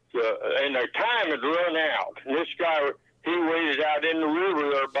and the time had run out. And this guy, he waited out in the river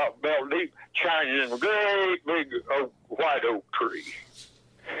there about belt deep, shining in a great big white oak tree.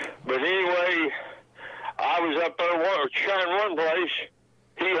 But anyway, I was up there shining one place.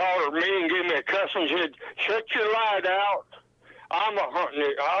 He hollered at me and gave me a cuss and said, "Shut your light out. I'm a hunting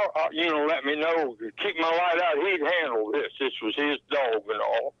it. I'll let me know. Keep my light out. He'd handle this. This was his dog and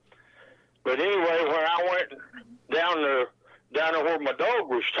all." But anyway, when I went down to where my dog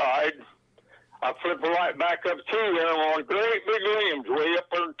was tied, I flipped the light back up to them on great big limbs way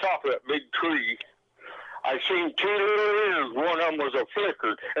up on the top of that big tree. I seen 2 little ears. One of them was a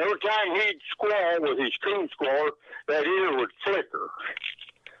flicker. Every time he'd squall with his coon squall, that ear would flicker.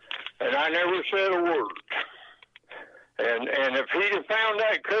 And I never said a word. And if he'd have found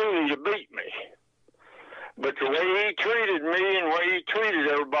that coon, he'd have beat me. But the way he treated me and the way he treated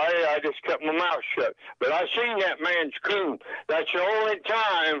everybody, I just kept my mouth shut. But I seen that man's coon. That's the only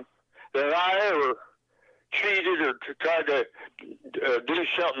time that I ever cheated or tried to do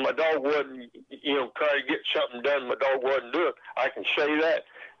something my dog wasn't, try to get something done my dog wasn't doing. I can say that.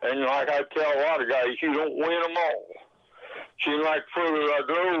 And like I tell a lot of guys, you don't win them all. Seemed like further I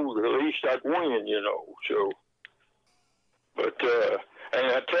go, the least I'd win, so. But,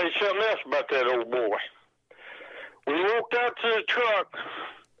 and I'll tell you something else about that old boy. We walked out to the truck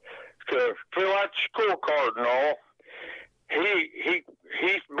to fill out the scorecard and all. He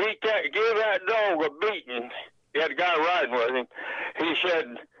gave that dog a beating. He had a guy riding with him. He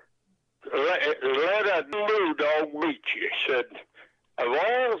said, let a blue dog beat you. He said, of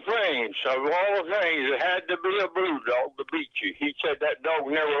all things, it had to be a blue dog to beat you. He said that dog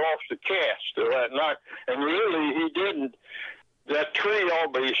never lost a cast till that night. And really, he didn't. That tree all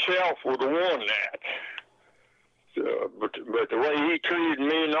by himself would have won that. But the way he treated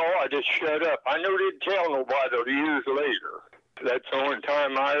me and all, I just shut up. I never did tell nobody till years later. That's the only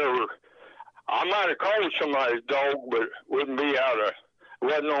time I might have called somebody's dog, but wasn't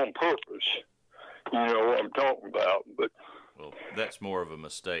on purpose. You know what I'm talking about. But well, that's more of a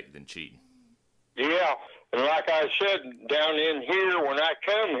mistake than cheating. Yeah, and like I said, down in here, when I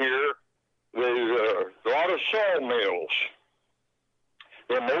come here, there's a lot of sawmills.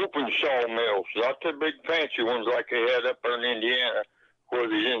 Them open sawmills, not the big fancy ones like they had up there in Indiana, where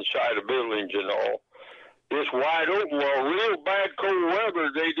they're inside of buildings and all. This wide open, well, real bad cold weather,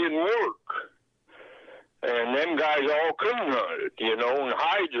 they didn't work. And them guys all coon hunted, and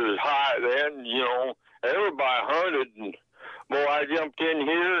hides was high then, everybody hunted. And boy, I jumped in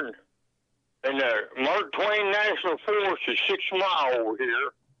here, and the Mark Twain National Forest is 6 miles over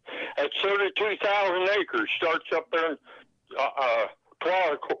here. That's 32,000 acres. Starts up there in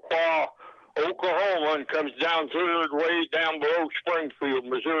Oklahoma and comes down through the way down below Springfield,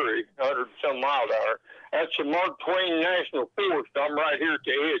 Missouri, 100 some miles there. That's the Mark Twain National Forest. I'm right here at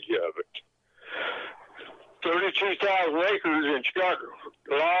the edge of it. 32,000 acres, and it's got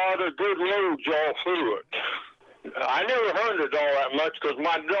a lot of good roads all through it. I never hunted all that much because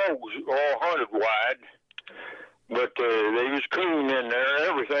my dogs all hunted wide, but they was coon in there,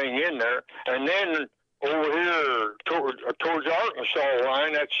 everything in there. And then over here towards the Arkansas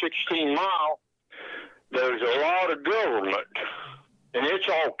line, that's 16 mile, there's a lot of government, and it's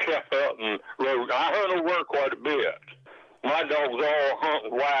all kept up and road. I hunt over quite a bit. My dogs all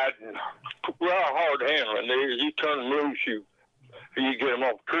hunt wide and hard handling. You turn them loose, you get them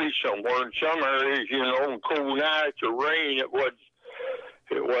off a tree somewhere. In some areas, on cold nights or rain,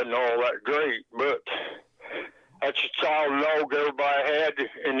 it wasn't all that great, but that's a solid dog everybody had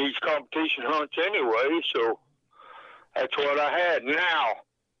in these competition hunts anyway, so that's what I had. Now,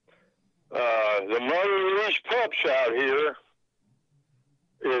 the mother of these pups out here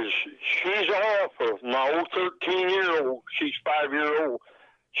she's off of my old 13-year-old. She's 5-year-old.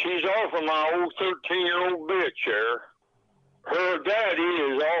 She's off of my old 13-year-old bitch there. Her daddy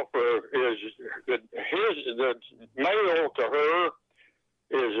is off of, the male to her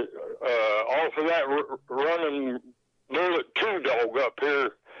is off of that running Bullet 2 dog up here.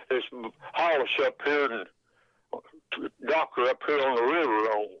 This Hollis up here and Docker up here on the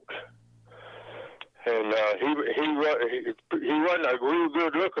river owned. And he wasn't a real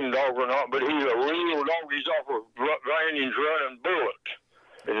good looking dog or not, but he's a real dog. He's off of Vanion's running Bullet.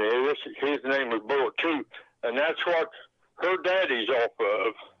 And his name is Bullet 2. And that's what her daddy's off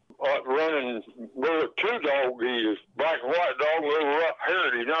of. Running Bullet 2 dog. He's a black and white dog, a little rough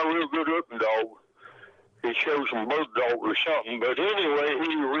haired. He's not a real good looking dog. He shows some bird dog or something. But anyway,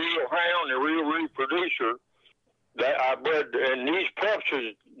 he's a real hound, a real reproducer. That I bred, and these pups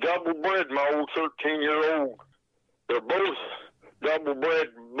is double bred my old 13-year-old. They're both double bred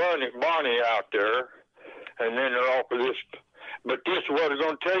Bonnie out there, and then they're off of this. But this is what I'm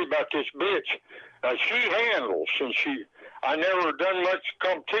going to tell you about this bitch. She handles, and I never done much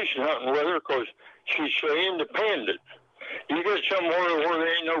competition hunting with her because she's so independent. You get somewhere where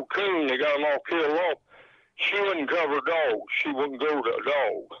there ain't no coon, they got them all killed off. She wouldn't cover dogs. She wouldn't go to a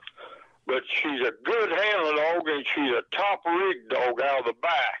dog. But she's a good handler dog, and she's a top rig dog out of the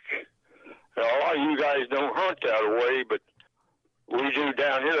back. Now, a lot of you guys don't hunt that way, but we do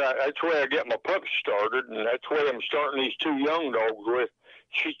down here. That's where I get my pups started, and that's where I'm starting these 2 young dogs with.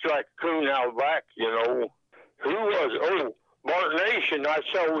 She's like a coon out of the back, you know. Who was it? Oh, Bart Nation. I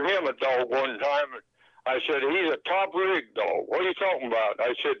sold him a dog one time. And I said, he's a top rig dog. What are you talking about?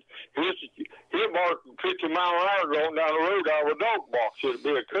 I said, he'll bark 50 mile an hour going down the road out of a dog box. It'll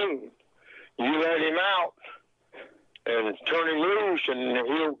be a coon. You let him out and turn him loose, and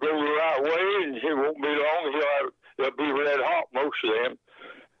he'll go the right way, and it won't be long. They'll be red hot, most of them.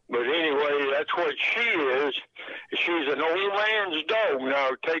 But anyway, that's what she is. She's an old man's dog. Now,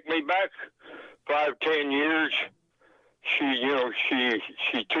 take me back 5-10 years.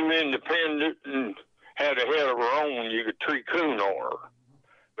 She's too independent and had a head of her own. You could treat coon on her.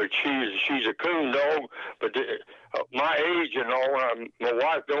 But she's a coon dog. But my age and all, my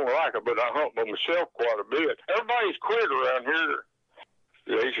wife don't like her, but I hunt by myself quite a bit. Everybody's quit around here.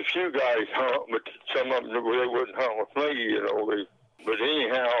 There's a few guys hunt, but some of them, they wouldn't hunt with me, you know. But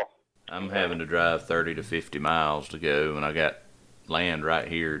anyhow. I'm having to drive 30 to 50 miles to go, and I got land right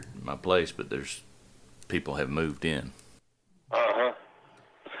here at my place, but there's people have moved in. Uh-huh.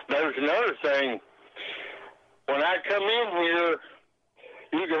 There's another thing. When I come in here,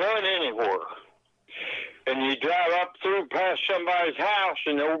 you can hunt anywhere. And you drive up through past somebody's house,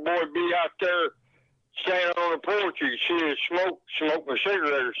 and the old boy be out there standing on the porch. You see him smoking a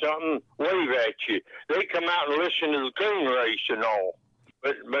cigarette or something, wave at you. They come out and listen to the coon race and all.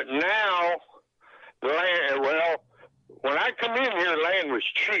 But now, the land, well, when I come in here, land was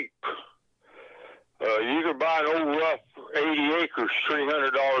cheap. You could buy an old rough 80 acres,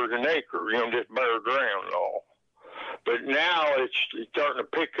 $300 an acre, you know, just bare ground and all. But now it's starting to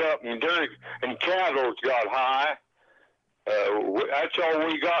pick up, and cattle's got high. That's all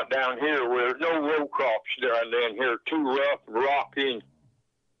we got down here. There's no row crops down here. Too rough, rocky,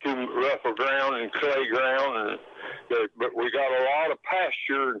 too rough of ground and clay ground. But we got a lot of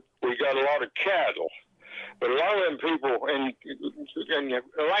pasture. We got a lot of cattle. But a lot of them people, and the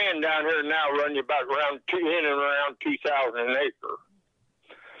land down here now run you back around around 2,000 an acre.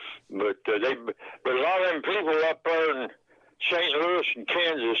 But a lot of them people up there in St. Louis and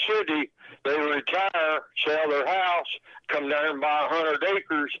Kansas City, they retire, sell their house, come down and buy 100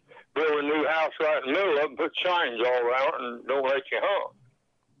 acres, build a new house right in the middle of it, put signs all around, and don't let you hunt.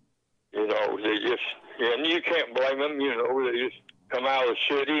 You know, and you can't blame them. You know, they just come out of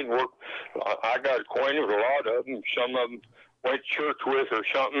the city and work. I got acquainted with a lot of them. Some of them went to church with or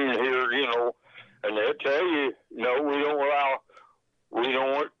something here, you know, and they'll tell you, no, we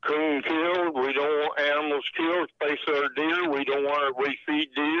don't want coon killed. We don't want animals killed, especially our deer. We don't want to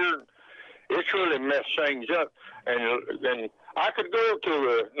refeed deer. It's really messed things up. And I could go to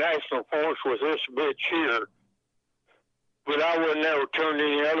the national forest with this bitch here, but I would never turn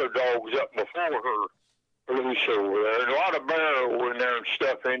any other dogs up before her loose over there. And a lot of bear over in there and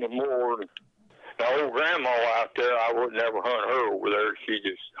stuff anymore. And the old grandma out there, I would never hunt her over there. She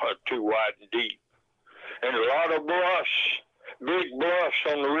just hunt too wide and deep. And a lot of brush. Big bluffs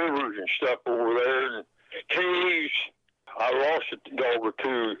on the rivers and stuff over there, and caves. I lost a dog or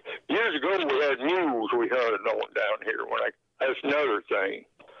two. Years ago, we had mules we hunted on down here. That's another thing.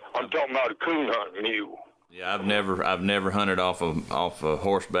 I'm talking about a coon hunting mule. Yeah, I've never hunted off a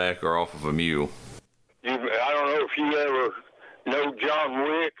horseback or off of a mule. I don't know if you ever know John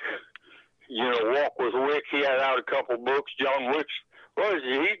Wick. You know, Walk with Wick. He had out a couple books. John Wick's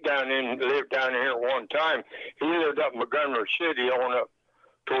he lived down here at one time. He lived up in Montgomery City on up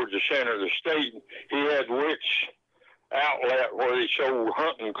towards the center of the state. He had Wick's outlet where they sold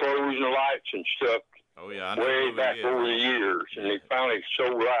hunting clothes and lights and stuff. Oh yeah, I know way back over the years, and he finally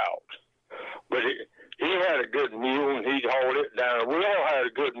sold out. But he had a good mule, and he'd hauled it down. We all had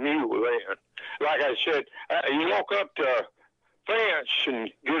a good mule then. Like I said, you walk up to a fence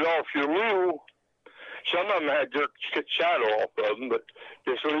and get off your mule. Some of them had jerked the saddle off of them, but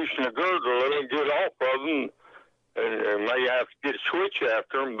just loosen the girdle and get off of them, and may have to get a switch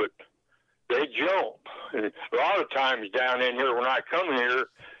after them, but they jump. And a lot of times down in here, when I come here,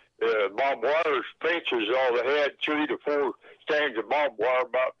 barbed wire fences, all they had 3 to 4 stands of barbed wire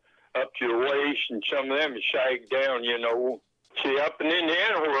about up to your waist, and some of them is sagged down, you know. See, up in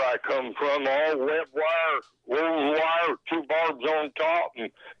Indiana where I come from, all wet wire, woven wire, 2 barbs on top,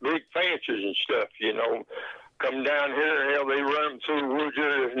 and big fences and stuff, you know. Come down here, hell, they run them through the woods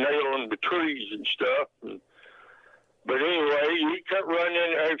there, nailing the trees and stuff. But anyway, you kept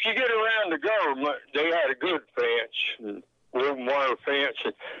running. If you get around the government, they had a good fence, and woven wire fence.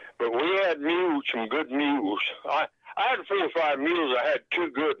 But we had mules, some good mules. I had 4 or 5 mules. I had 2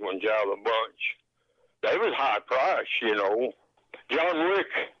 good ones out of the bunch. They was high price, you know. John Wick,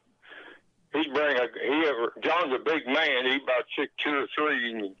 John's a big man. He's about 6'2" or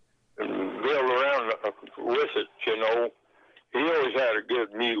 6'3", and build around with it, you know. He always had a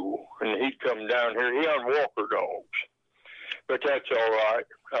good mule, and he'd come down here. He had walker dogs, but that's all right.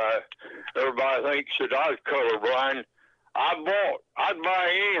 Everybody thinks that I was colorblind. I'd buy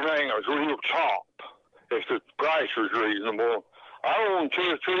anything that was real top if the price was reasonable. I owned 2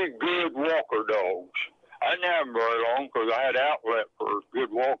 or 3 good walker dogs. I didn't have them very long because I had outlet for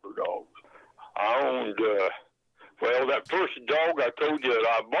good walker dogs. I owned, that first dog I told you that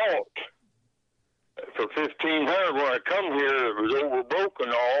I bought for $1,500 when I come here, it was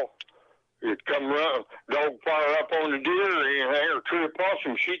overbroken all. It'd come run, dog fire up on the deer or anything, or tree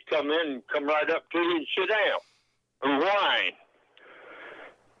opossum, she'd come in and come right up to you and sit down and whine.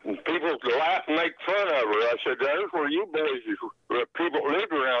 And people laugh and make fun of her. I said, that's where you boys, people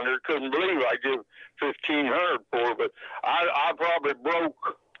lived around here, couldn't believe I give $1,500 for her, but I probably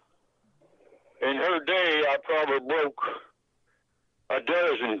broke, in her day, I probably broke a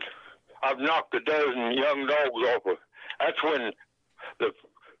dozen. I've knocked a dozen young dogs off of. That's when the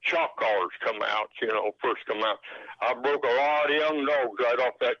shock collars come out, you know, first come out. I broke a lot of young dogs right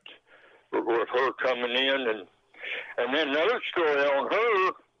off that with her coming in. And then another story on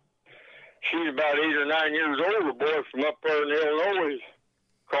her, she's about 8 or 9 years old. A boy from up there in Illinois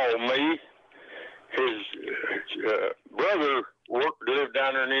called me. His brother lived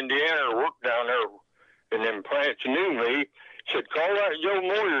down there in Indiana, worked down there in them plants, knew me. Said, call that Joe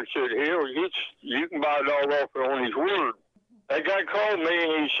Moyer. Said, you can buy it all off on his word. That guy called me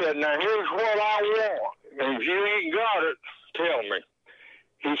and he said, now here's what I want. And if you ain't got it, tell me.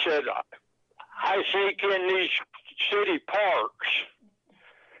 He said, I sneak in these city parks.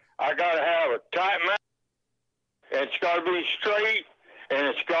 I got to have a tight mount. And it's got to be straight and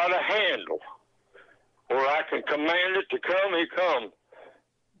it's got a handle where I can command it to come, he come.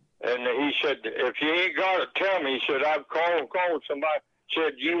 And he said, if you ain't got it, tell me. He said, I've called somebody.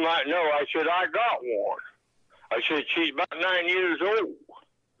 Said, you might know. I said, I got one. I said, she's about 9 years old.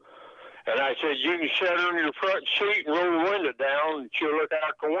 And I said, you can set her in your front seat and roll the window down, and she'll look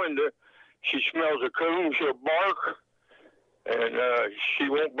out the window. She smells a coon, she'll bark, and she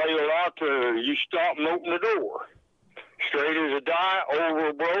won't bail out till you stop and open the door. Straight as a die,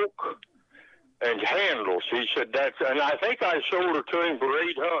 over broke, and handles. He said and I think I sold her to him for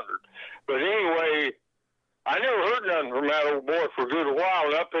 $800. But anyway, I never heard nothing from that old boy for a good while.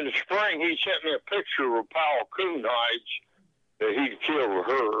 And up in the spring, he sent me a picture of a pile of coon hides that he'd killed with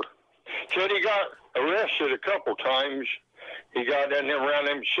her. Said he got arrested a couple times. He got in there around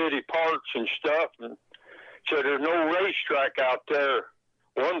them city parks and stuff, and said there's no racetrack out there.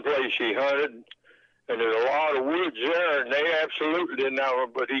 One place he hunted, and there's a lot of woods there, and they absolutely didn't have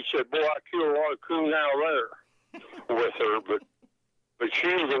it. But he said, boy, I killed a lot of coon out there with her, but she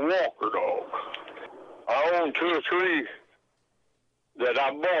was a walker dog. I own 2 or 3 that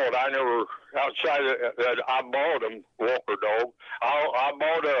I bought. I never, outside of that, I bought them, walker dog. I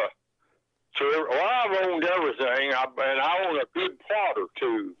bought I've owned everything, and I own a good plot or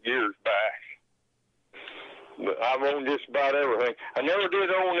 2 years back. But I've owned just about everything. I never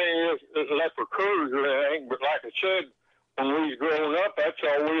did own any leopard curs or anything, but like I said, when we was growing up, that's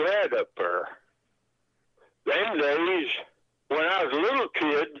all we had up there. Them days, when I was a little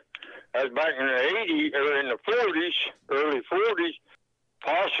kid, I was back in the 80s, or in the 40s, early 40s,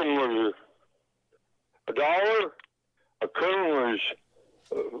 possum was $1. A coon was,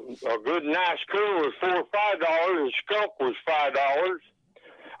 a good nice coon was $4 or $5. A skunk was $5.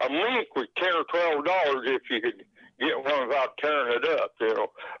 A mink was $10 or $12 if you could get one without tearing it up, you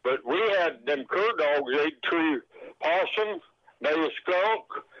know. But we had them cur dogs, they'd tree possum, bay a skunk,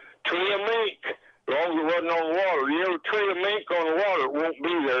 tree a mink, as long as it wasn't on the water. You ever tree a mink on the water, it won't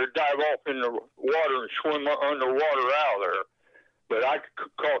be there. It'd dive off in the water and swim underwater out of there. But I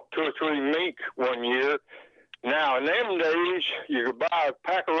caught 2 or 3 mink one year. Now, in them days, you could buy a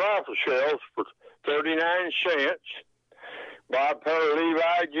pack of rifle shells for 39 cents, buy a pair of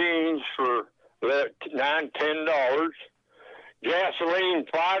Levi jeans for $9, $10, gasoline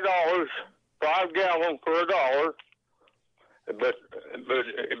 $5, 5 gallon for $1. But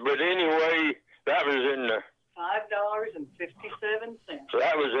anyway, that was in the $5.57.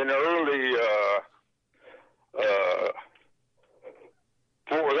 that was in the early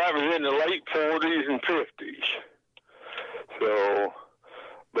that was in the late 40s and 50s. So,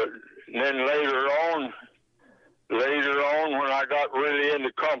 but then later on, when I got really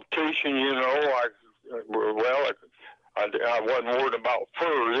into competition, you know, I wasn't worried about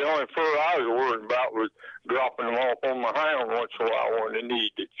fur. The only fur I was worried about was dropping them off on my hound once in a while when they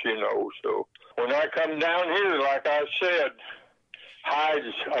needed it, you know. So when I come down here, like I said,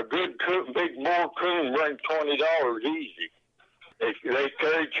 hides a good big bull coon bring $20 easy. They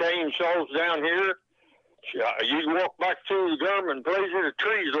carry chainsaws down here. You walk back through the government places, the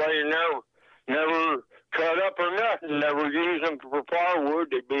trees laying there, never cut up or nothing, never use them for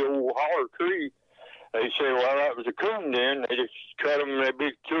firewood. They'd be an old holler tree. They say, well, that was a coon then. They just cut them, there'd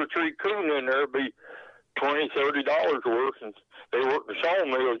be 2 or 3 coon in there, be $20, $30 worth. And they work the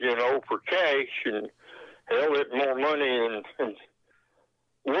sawmills, you know, for cash, and hell, it more money and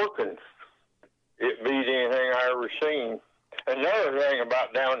working. It beat anything I ever seen. Another thing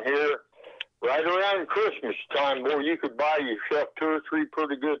about down here, right around Christmas time, boy, you could buy yourself 2 or 3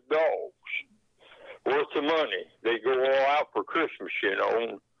 pretty good dogs worth of money. They go all out for Christmas, you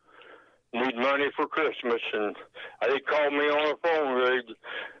know, need money for Christmas. And they called me on the phone.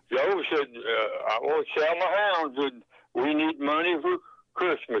 Joe said, I want to sell my hounds, and we need money for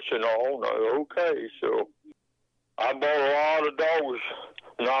Christmas and all. And I said, okay, so I bought a lot of dogs.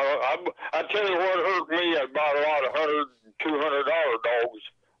 I tell you what hurt me, I bought a lot of $100, $200 dogs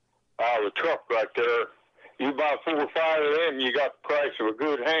out of the truck right there. You buy 4 or 5 of them, you got the price of a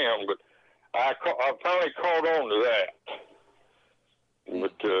good ham. But I finally caught on to that.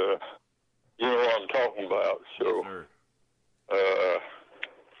 But you know what I'm talking about. So,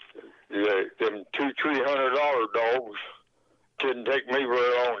 them $200-$300 dogs didn't take me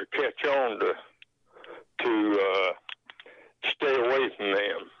very long to catch on to stay away from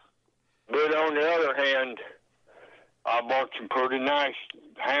them. But on the other hand, I bought some pretty nice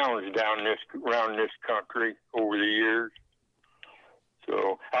hounds around this country over the years.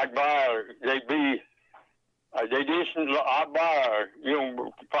 So I'd buy, I buy, you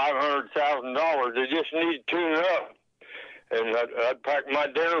know, $500,000. They just need to tune up. And I'd pack my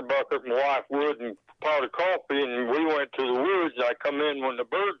dinner bucket, my wife would, and a pot of coffee, and we went to the woods. I come in when the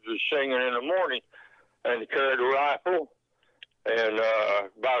birds was singing in the morning, and carried a rifle. And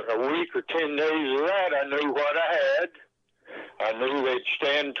about a week or 10 days of that, I knew what I had. I knew they'd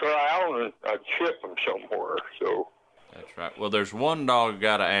stand trial, and I'd ship them somewhere. So that's right. Well, there's one dog I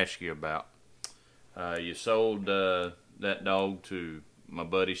got to ask you about. You sold that dog to my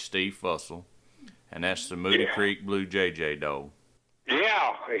buddy Steve Fussell, and that's the Moody Creek Blue JJ dog.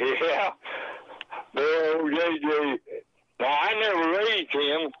 Yeah. Well, JJ. Now, I never raised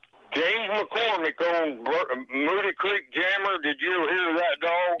him. James McCormick owned Moody Creek Jammer. Did you ever hear of that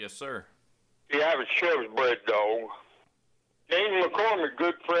dog? Yes, sir. Yeah, I was Chev's bred dog. James McCormick,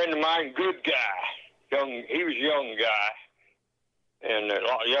 good friend of mine, good guy. He was a young guy, and a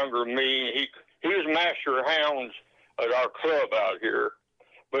lot younger than me. He was master of hounds at our club out here.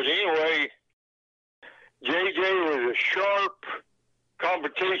 But anyway, JJ was a sharp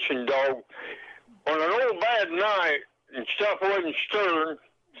competition dog. On an old bad night and stuff wasn't stirring,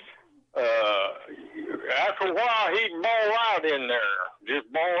 after a while he'd ball out in there.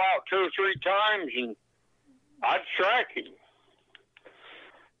 Just ball out 2 or 3 times, and I'd strike him.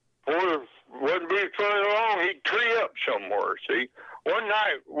 Or wouldn't be further along, he'd tree up somewhere, see. One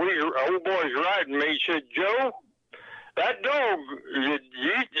night, old boys riding me, he said, Joe, That dog,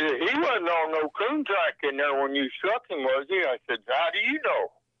 he wasn't on no coon track in there when you struck him, was he? I said, how do you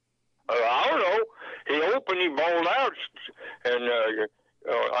know? I don't know. He opened, he balled out, and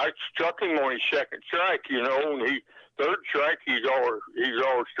I struck him on his second strike, you know, and third strike, he's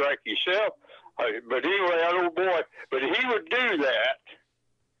all strike himself. But anyway, that old boy, but he would do that.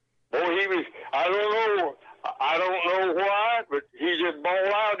 Boy, he was, I don't know why, but he just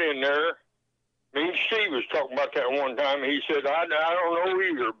balled out in there. Me and Steve was talking about that one time. He said, I don't know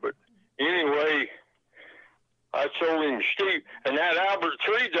either, but anyway, I sold him Steve. And that Albert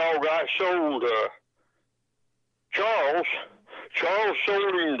III dog I sold Charles. Charles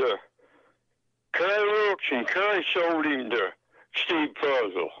sold him to Kerry Wilkes, and Kerry sold him to Steve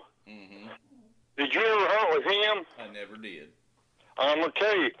Puzzle. Mm-hmm. Did you ever hunt with him? I never did. I'm going to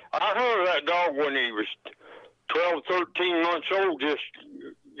tell you, I hunted that dog when he was 12, 13 months old, just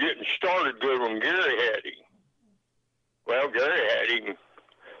getting started good when Gary had him. Well, Gary had him.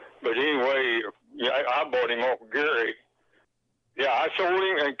 But anyway, yeah, I bought him off of Gary. Yeah, I sold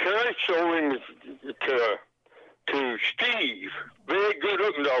him, and Kerry sold him to Steve. Very good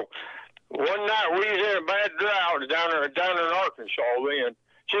looking dog. One night we was in a bad drought down in Arkansas then.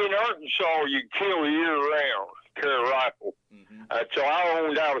 See, in Arkansas, you kill year round, carry a rifle. Mm-hmm. So I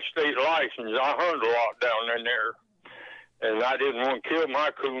owned out-of-state license. I hunted a lot down in there. And I didn't want to kill my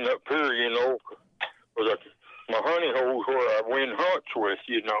coon up here, you know, with my honey holes where I win hunts with,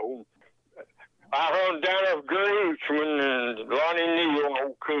 you know. I hunted down there with Gary Uchman and Lonnie Neal, an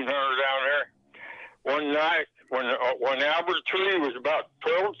old coon hunter down there. One night, when Albert III was about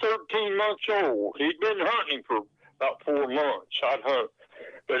 12, 13 months old, he'd been hunting for about 4 months. I'd hunt.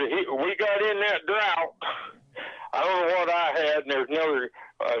 But we got in that drought. I don't know what I had, and there's another,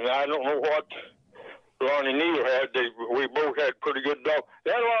 I don't know what Lonnie Neal had. We both had pretty good dogs.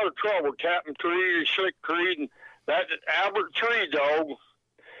 They had a lot of trouble tapping trees, slick trees, and that Albert III dog,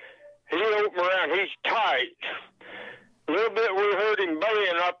 he opened around, he's tight. A little bit we heard him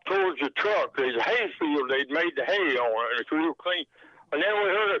baying up towards the truck. There's a hay field, they'd made the hay on it, and it's real clean. And then we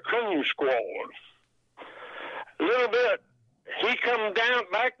heard a coon squalling. A little bit, he come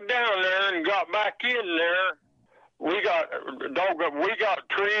back down there and got back in there. We got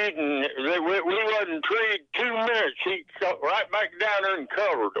treed, and we wasn't treed 2 minutes. He got right back down there and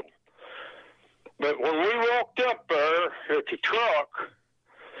covered them. But when we walked up there at the truck,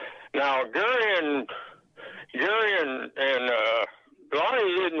 now Gary and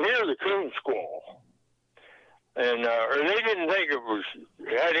Lonnie didn't hear the coon squall, and or they didn't think it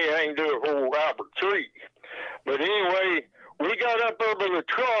had anything to do with old Albert III. But anyway, we got up over the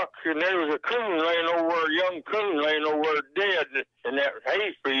truck, and there was a coon laying over, a young coon laying over dead in that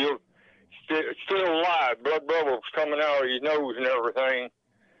hay field, still alive, blood bubbles coming out of his nose and everything.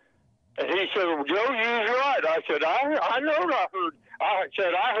 And he said, well, Joe, you was right. I said, I know I heard. I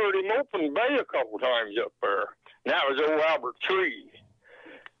said, I heard him open bay a couple times up there. And that was old Albert III.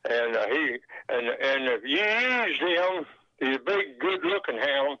 And and if you used him, he's a big, good-looking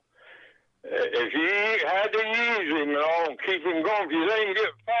hound. If you had to use him and all and keep him going, if you let him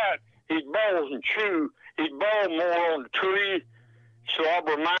get fat, he'd bawl and chew. He'd bawl more on the tree,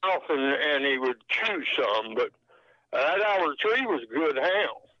 slobber mouth, and he would chew some. But that Albert III was a good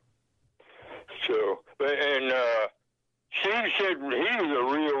hound. So, and Steve said he was a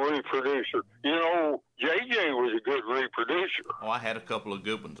real reproducer. You know, JJ was a good reproducer. Oh, I had a couple of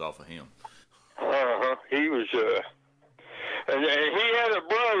good ones off of him. He was, and he had a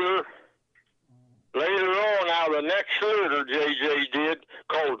brother later on out of the next litter JJ did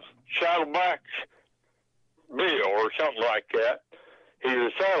called Saddleback Bill or something like that. He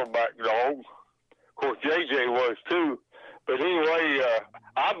was a saddleback dog. Of course, JJ was too. But anyway,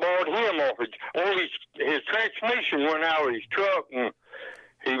 I bought him off his transmission went out of his truck, and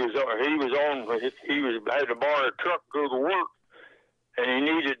he had to borrow a truck to go to work, and he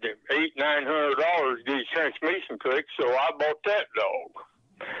needed $800-900 to get his transmission fixed. So I bought that dog.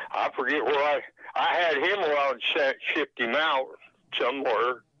 I forget where I had him where I shipped him out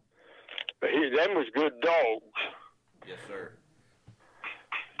somewhere. But them was good dogs. Yes, sir.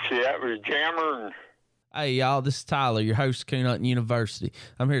 See, that was Jammer and. Hey, y'all, this is Tyler, your host of Coon Hunting University.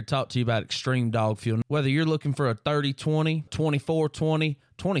 I'm here to talk to you about Extreme Dog Fuel. Whether you're looking for a 30-20, 24-20,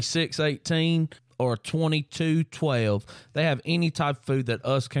 26-18, or a 2212. They have any type of food that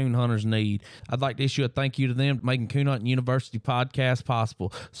us coon hunters need. I'd like to issue a thank you to them for making Coon Hunting University podcast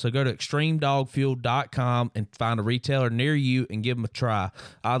possible. So go to extremedogfuel.com and find a retailer near you and give them a try.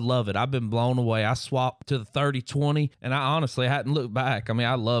 I love it. I've been blown away. I swapped to the 3020 and I honestly hadn't looked back. I mean,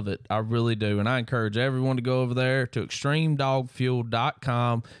 I love it. I really do. And I encourage everyone to go over there to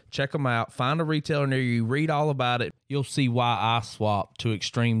extremedogfuel.com. Check them out. Find a retailer near you. Read all about it. You'll see why I swapped to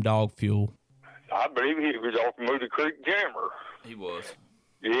Extreme Dog Fuel. I believe he was off Moody Creek Jammer. He was.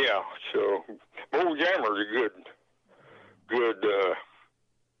 Yeah, so Bull Jammer's a good.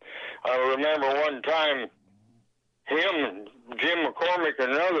 I remember one time him and Jim McCormick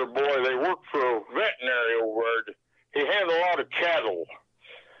and another boy, they worked for a veterinary over there. He had a lot of cattle,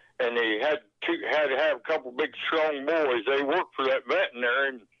 and he had to have a couple big strong boys. They worked for that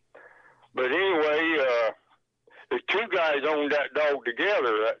veterinary, but anyway, the two guys owned that dog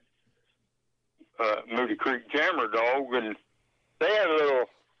together, that Moody Creek Jammer dog, and they had a little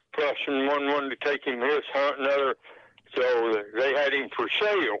fuss, and one wanted to take him this hunt, another, so they had him for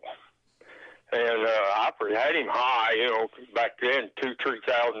sale. And I had him high, back then,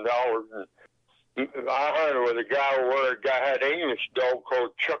 $2,000-$3,000. And I hunted with a guy where a guy had an English dog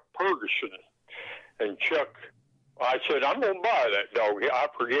called Chuck Ferguson. And Chuck, I said, I'm going to buy that dog. I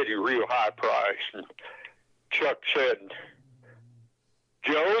forget his real high price. And Chuck said,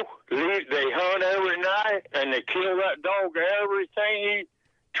 Joe, they hunt every night, and they kill that dog everything he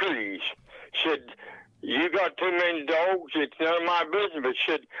trees. Said, you got too many dogs, it's none of my business. But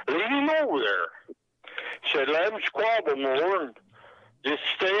said, leave him over there. Said, let him squabble more and just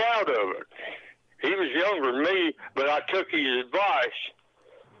stay out of it. He was younger than me, but I took his advice.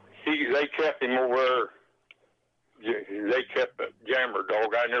 They kept him over there. They kept a Jammer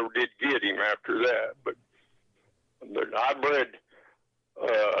dog. I never did get him after that. But I bred,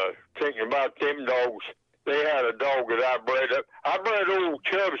 thinking about them dogs, they had a dog that I bred up. I bred old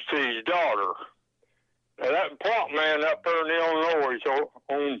Chubbs to his daughter. Now, that plot man up there in Illinois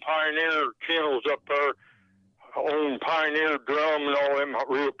owned Pioneer Kennels up there, owned Pioneer Drum and all them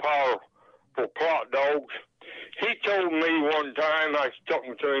real powerful plot dogs. He told me one time, I was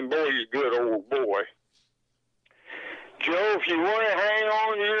talking to him, boy, he's a good old boy. Joe, if you want to hang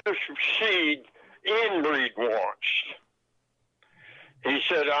on to your seed, inbreed once. He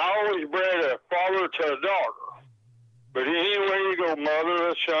said, I always bred a father to a daughter. But anyway you go, mother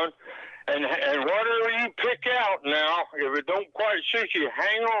or son. And whatever you pick out now, if it don't quite suit you,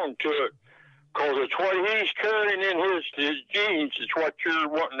 hang on to it. Because it's what he's carrying in his genes. It's what you're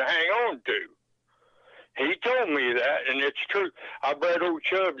wanting to hang on to. He told me that, and it's true. I bred old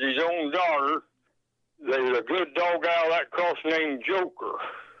Chubbs, his own daughter. There's a good dog out of that cross named Joker.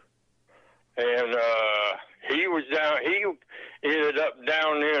 And he ended up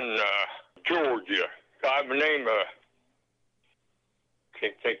down in Georgia. I named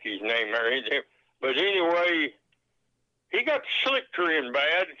can't think his name there. But anyway, he got slick tree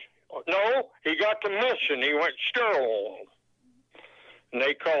bad. No, he got the mission. He went sterile. And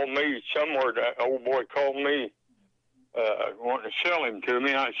they called me somewhere. That old boy called me wanting to sell him to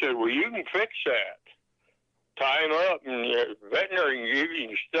me. And I said, well, you can fix that. Tie him up, and veterinary can give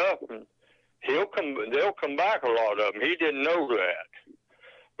you stuff, and they'll come back, a lot of them. He didn't know that.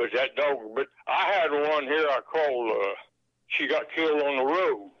 But that dog, I had one here I called, she got killed on the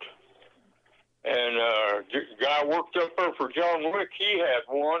road. And the guy worked up there for John Wick, he had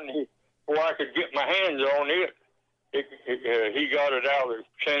one. Before I could get my hands on it, he got it out and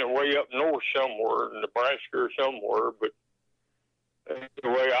sent it way up north somewhere, in Nebraska or somewhere. But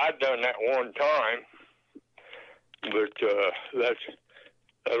anyway, I'd done that one time. But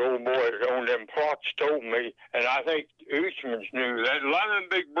that old boy that owned them plots told me, and I think Eastman's knew that. A lot of them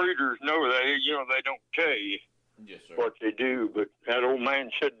big breeders know that. They don't tell you what they do. But that old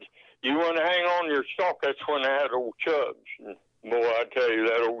man said, you want to hang on to your stock, that's when they had old Chubbs. And boy, I tell you,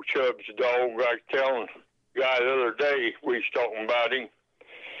 that old Chubbs dog, I was telling the guy the other day, we was talking about him.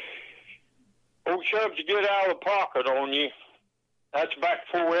 Old Chubbs get out of the pocket on you. That's back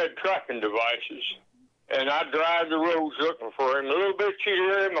before we had tracking devices. And I drive the roads looking for him. A little bit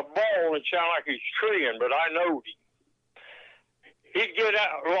you'd hear him a ball and it sound like he's treeing, but I knowed him. He'd get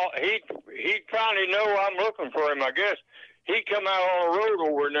out, he'd finally know I'm looking for him, I guess. He'd come out on a road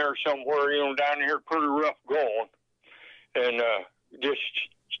over in there somewhere, down here pretty rough going. And just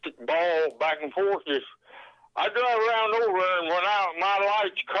ball back and forth. I drive around over there, and when my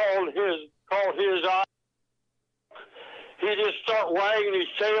lights called his eye, he just started wagging his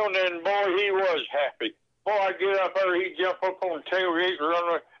tail, and then, boy, he was happy. Boy, I get up there, he'd jump up on the tailgate and run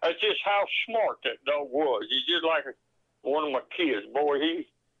away. That's just how smart that dog was. He's just like one of my kids. Boy,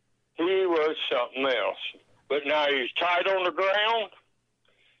 he he was something else. But now he's tight on the ground.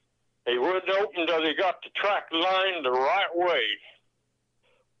 He wouldn't open until he got the track line the right way.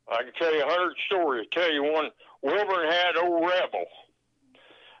 I can tell you 100 stories. Tell you one. Wilburn had Old Rebel.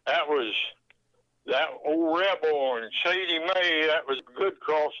 That Old Rebel and Sadie Mae, that was a good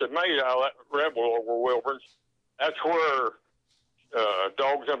cross that made out of that Rebel over Wilburn. That's where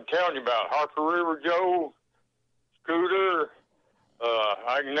dogs I'm telling you about, Harper River Joe, Scooter,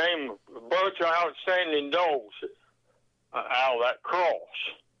 I can name a bunch of outstanding dogs out of that cross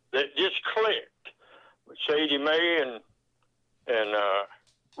that just clicked with Sadie Mae and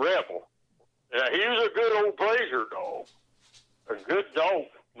Rebel. Now, he was a good old pleasure dog, a good dog.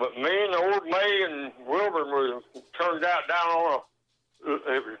 But me and old May and Wilburn was turned out down on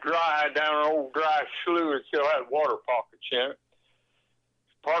it was dry, down an old dry slough that still had water pockets in it.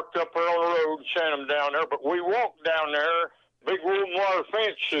 Parked up there on the road and sent them down there. But we walked down there, big wooden wire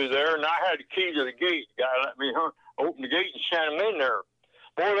fence through there, and I had the key to the gate. The guy let me open the gate and sent them in there.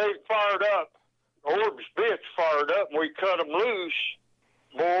 Boy, they fired up. Orb's bitch fired up, and we cut them loose.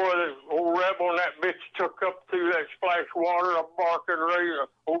 Boy, the old Rebel and that bitch took up through that splash water. I'm barking, ready.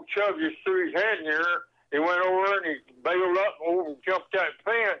 Old Chub just threw his head in there. He went over and he bailed up over and jumped that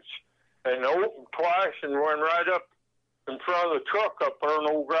fence and opened twice and went right up in front of the truck up there on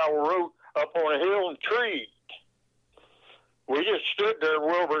the old gravel road up on a hill and treed. We just stood there,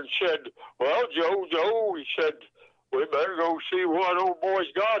 Wilbur, and said, well, Joe, he said, we better go see what old boy's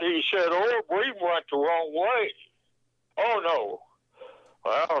got. He said, oh, we went the wrong way. Oh, no.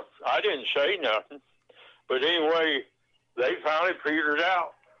 Well, I didn't say nothing. But anyway, they finally petered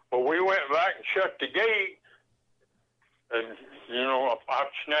out. Well, we went back and shut the gate. And, I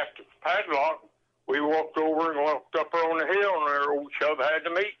snapped the padlock. We walked over and walked up there on the hill, and there old Chub had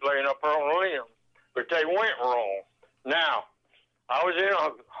the meat laying up there on the limb. But they went wrong. Now, I was in a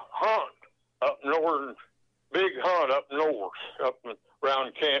hunt up north, big hunt up north, up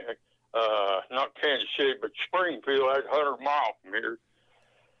around not Kansas City, but Springfield, that's 100 miles from here.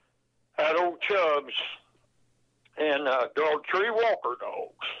 Had old Chubs and dog tree walker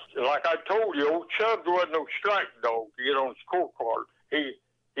dogs. Like I told you, old Chubs wasn't no strike dog to get on the scorecard.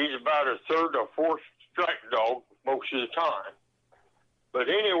 He's about a third or fourth strike dog most of the time. But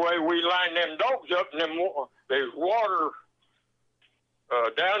anyway, we lined them dogs up, and there's water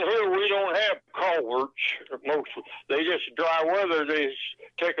downhill. We don't have culverts. They just dry weather. They just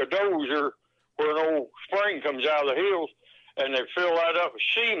take a dozer where an old spring comes out of the hills, and they fill that up with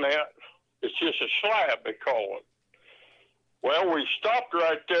cement. It's just a slab, they call it. Well, we stopped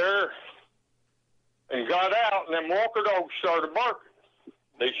right there and got out, and them walker dogs started barking.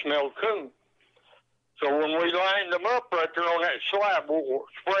 They smelled coon. So when we lined them up right there on that slab,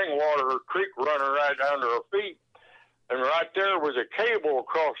 spring water or creek running right under our feet, and right there was a cable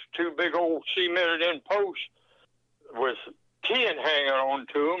across two big old cemented in posts with tin hanging on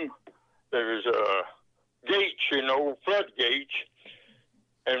to them. There was gates, floodgates.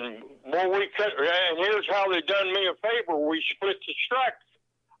 And boy, and here's how they done me a favor. We split the strike.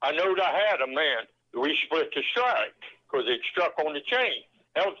 I knowed I had a man. We split the strike because it struck on the chain.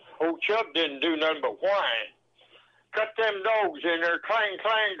 Old Chub didn't do nothing but whine. Cut them dogs in there, clang,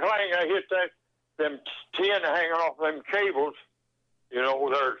 clang, clang. I hit them tin hanging off them cables.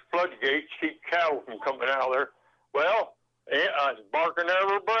 There's floodgates, keep cattle from coming out of there. Well, I was barking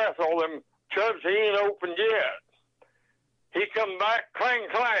every breath. All them Chubs, he ain't opened yet. He come back, clang,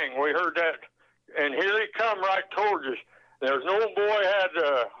 clang. We heard that. And here he come right towards us. There's no boy had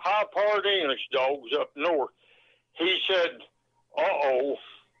high-powered English dogs up north. He said, uh-oh.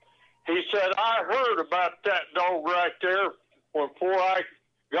 He said, I heard about that dog right there before I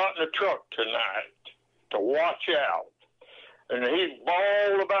got in the truck tonight to watch out. And he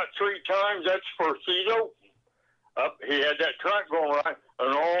bawled about 3 times. That's first he's open. Up, he had that track going right,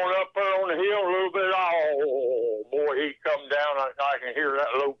 and on up there on the hill a little bit. Oh, boy, he come down. I can hear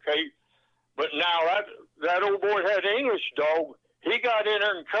that locate. But now that old boy had an English dog. He got in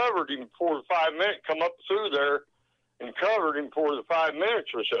there and covered him before the 5 minutes, come up through there and covered him before the 5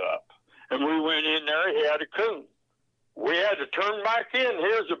 minutes was up. And we went in there, he had a coon. We had to turn back in.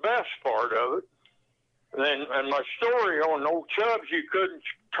 Here's the best part of it. And my story on old Chubs, you couldn't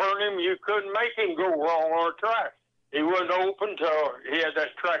turn him, you couldn't make him go wrong on a track. He wasn't open till he had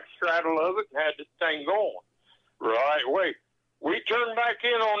that track straddle of it and had the thing going right away. We turned back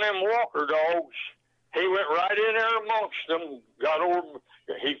in on them walker dogs. He went right in there amongst them, got over,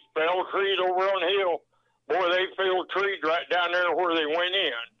 he fell trees over on the hill. Boy, they fell trees right down there where they went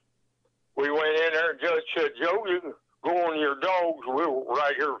in. We went in there and Judge said, Joe, you can go on your dogs. We're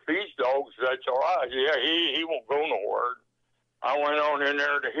right here for these dogs. That's all right. Yeah, he won't go nowhere. I went on in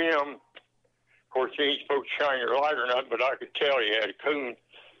there to him. Of course, you ain't supposed to shine your light or nothing, but I could tell he had a coon.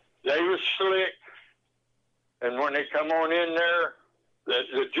 They was slick. And when they come on in there,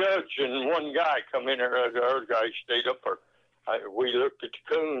 the judge and one guy come in there. The other guy stayed up there. We looked at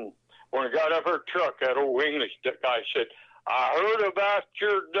the coon. When we got up her truck, that old English guy said, I heard about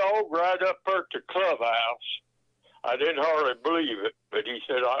your dog right up there at the clubhouse. I didn't hardly believe it, but he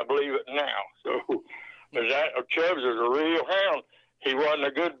said, I believe it now. So, but that Chubbs is a real hound. He wasn't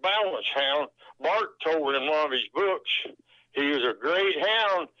a good balance hound. Bart told in one of his books, he was a great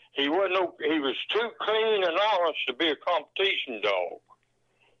hound. He was too clean and honest to be a competition dog.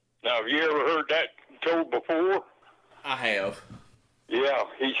 Now, have you ever heard that told before? I have. Yeah,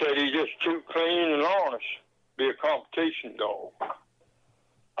 he said he's just too clean and honest to be a competition dog.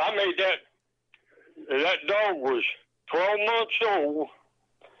 I made that dog was 12 months old,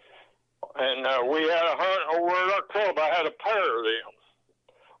 and we had a hunt over at our club. I had a pair of them.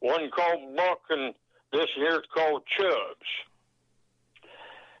 One called Buck, and this here's called Chubbs.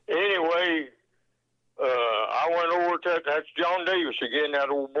 Anyway, I went over to that's John Davis again, that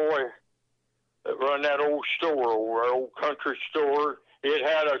old boy that run that old store over, that old country store. It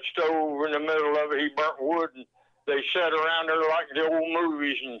had a stove in the middle of it. He burnt wood, and they sat around there like the old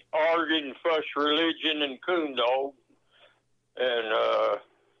movies and argued and fussed religion and coon dog and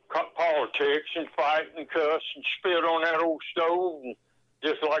politics and fight and cuss and spit on that old stove, and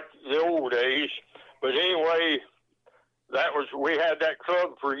just like the old days. But anyway, we had that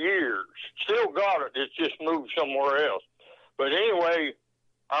club for years. Still got it. It's just moved somewhere else. But anyway,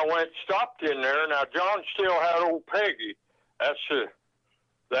 I went stopped in there. Now John still had old Peggy. That's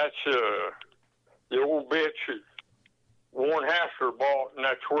the old bitch that Warren Hassler bought, and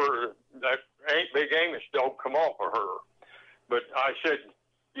that's where that Big Amos dog come off of her. But I said,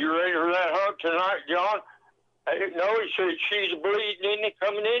 you ready for that hunt tonight, John? No, he said, she's bleeding in,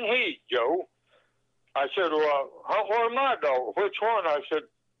 coming in heat, Joe. I said, well, hunt one of my dogs. Which one? I said,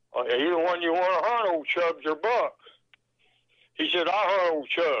 either one you want to hunt, old Chubbs or Buck. He said, I'll hunt old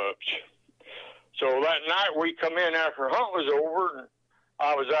Chubbs. So that night we come in after the hunt was over, and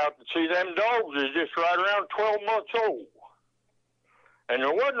I was out to see them dogs. They're just right around 12 months old. And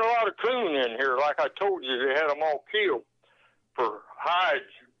there wasn't a lot of coon in here. Like I told you, they had them all killed for hide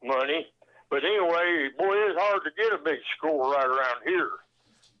money. But anyway, boy, it's hard to get a big score right around here.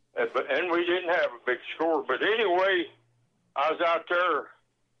 And we didn't have a big score. But anyway, I was out there.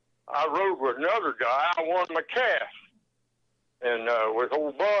 I rode with another guy. I won my cast. And with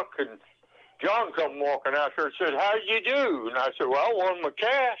old Buck, and John come walking out there and said, how'd you do? And I said, well, I won my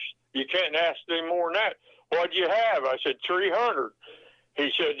cast. You can't ask any more than that. What'd you have? I said, 300. He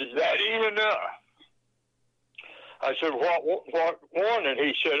said, is that even enough? I said, what won? And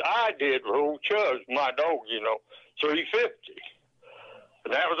he said, I did with old Chubbs, my dog, you know, 350.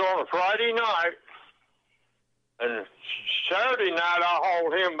 And that was on a Friday night. And Saturday night, I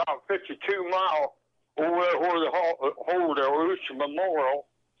hauled him about 52 miles over there where they hold the Aleutian Memorial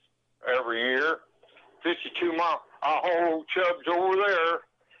every year. 52 miles. I hauled old Chubbs over there.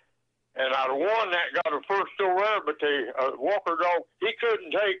 And I'd won that, got her first over there, but the Walker dog, he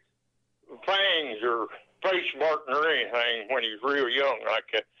couldn't take fangs or face marking or anything when he was real young. Like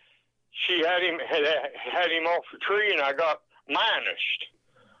she had him off the tree, and I got minused.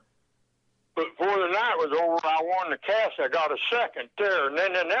 But before the night was over, I won the cast. I got a second there. And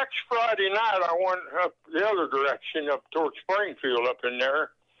then the next Friday night, I went up the other direction, up towards Springfield up in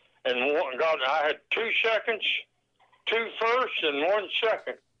there, and I had 2 seconds, 2 firsts, and 1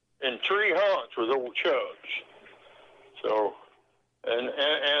 second in 3 hunts with old Chubbs. So,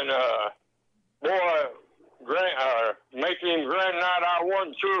 boy, making him grand night, I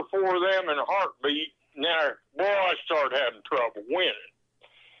won 2 or 4 of them in a heartbeat. Now, boy, I started having trouble winning.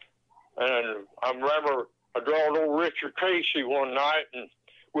 And I remember I drawed old Richard Casey one night, and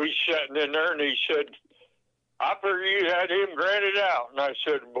we sat in there, and he said, I figured you had him granted out. And I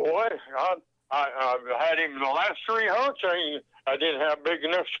said, boy, I've had him in the last 3 hunts. I didn't have a big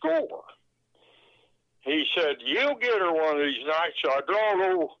enough score. He said, you'll get her one of these nights. So I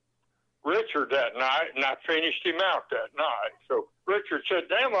drawed old Richard that night, and I finished him out that night. So Richard said,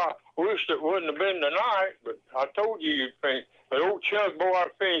 damn, I wish it wouldn't have been tonight, but I told you you'd finish. But old Chuck, boy, I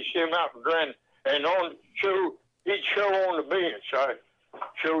finished him out for grand, and he'd show on the bench. I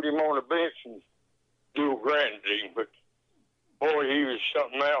showed him on the bench and dual granted him, but boy, he was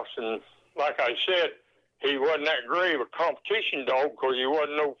something else. And like I said, he wasn't that great of a competition dog because he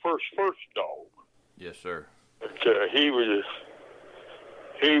wasn't no first dog. Yes, sir. But he was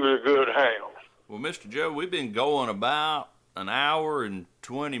a good hound. Well, Mr. Joe, we've been going about an hour and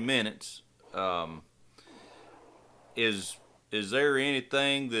 20 minutes. Is is there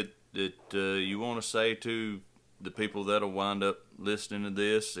anything that you want to say to the people that'll wind up listening to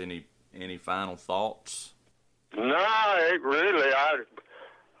this? Any final thoughts? No, it really. I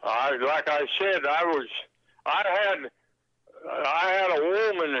like I said, I had a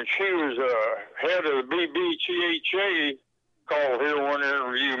woman, and she was head of the BBCHA, called here one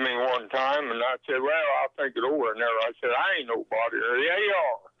interview me one time, and I said, well, I'll think it over. And there I said, I ain't nobody. They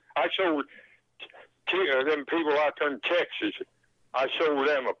are. I sold them people out there in Texas. I sold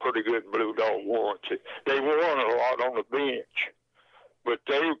them a pretty good blue dog warranty. They won a lot on the bench, but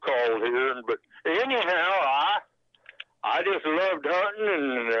they called here. But anyhow, I just loved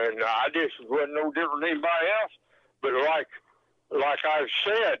hunting, and I just wasn't no different than anybody else. But like I've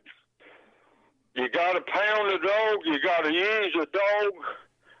said, you got to pound a dog. You got to use a dog.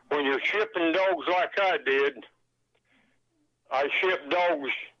 When you're shipping dogs like I did, I shipped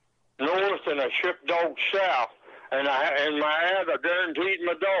dogs north and I shipped dogs south. And in my ad, I guaranteed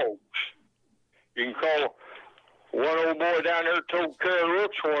my dogs. You can call one old boy down there told Kerry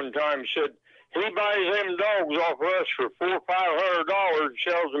Rooks one time, said, he buys them dogs off us for $400 or $500 and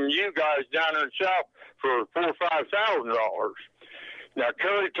sells them to you guys down in the south for $4,000 or $5,000. Now,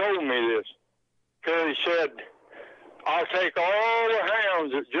 Kerry told me this. Kerry said, I'll take all the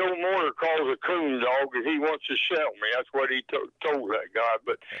hounds that Joe Moyer calls a coon dog if he wants to sell me. That's what he told that guy.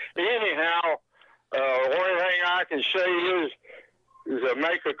 But anyhow, only thing I can say is to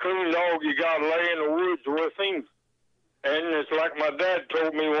make a coon dog, you got to lay in the woods with him. And it's like my dad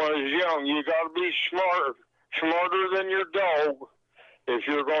told me when I was young, you got to be smarter than your dog if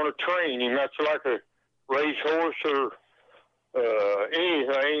you're going to train him. That's like a racehorse or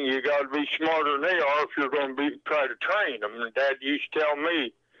anything. You got to be smarter than they are if you're going to try to train them. And Dad used to tell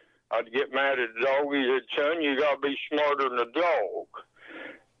me, I'd get mad at the dog. He said, son, you got to be smarter than the dog.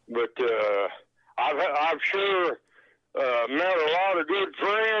 But I've sure met a lot of good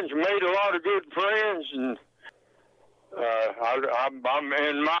friends, made a lot of good friends, and I'm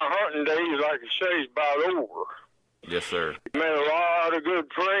in my hunting days, like I say, is about over. Yes, sir. Met a lot of good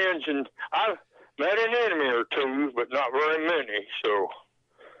friends, and I've met an enemy or two, but not very many. So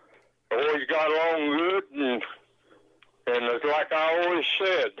always got along good, and it's like I always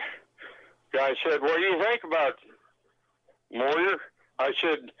said. Guy said, "What do you think about Moyer?" I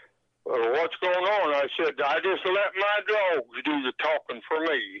said, "What's going on?" I said, "I just let my dogs do the talking for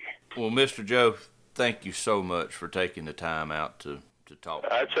me." Well, Mr. Joe, thank you so much for taking the time out to talk.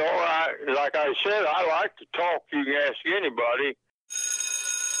 That's all right. Like I said, I like to talk. You can ask anybody.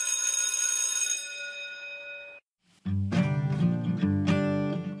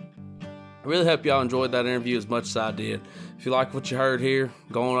 I really hope y'all enjoyed that interview as much as I did. If you like what you heard here,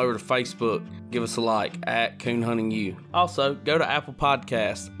 go on over to Facebook, give us a like at Coon Hunting U. Also, go to Apple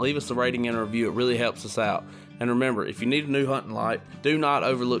Podcasts, leave us a rating and a review. It really helps us out. And remember, if you need a new hunting light, do not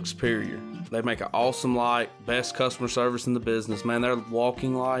overlook Superior. They make an awesome light, best customer service in the business. Man, their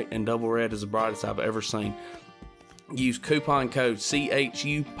walking light and double red is the brightest I've ever seen. Use coupon code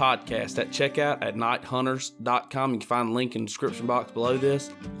CHU podcast at checkout at nighthunters.com. You can find the link in the description box below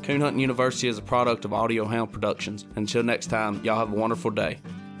this. Coon Hunting University is a product of Audio Hound Productions. Until next time, y'all have a wonderful day.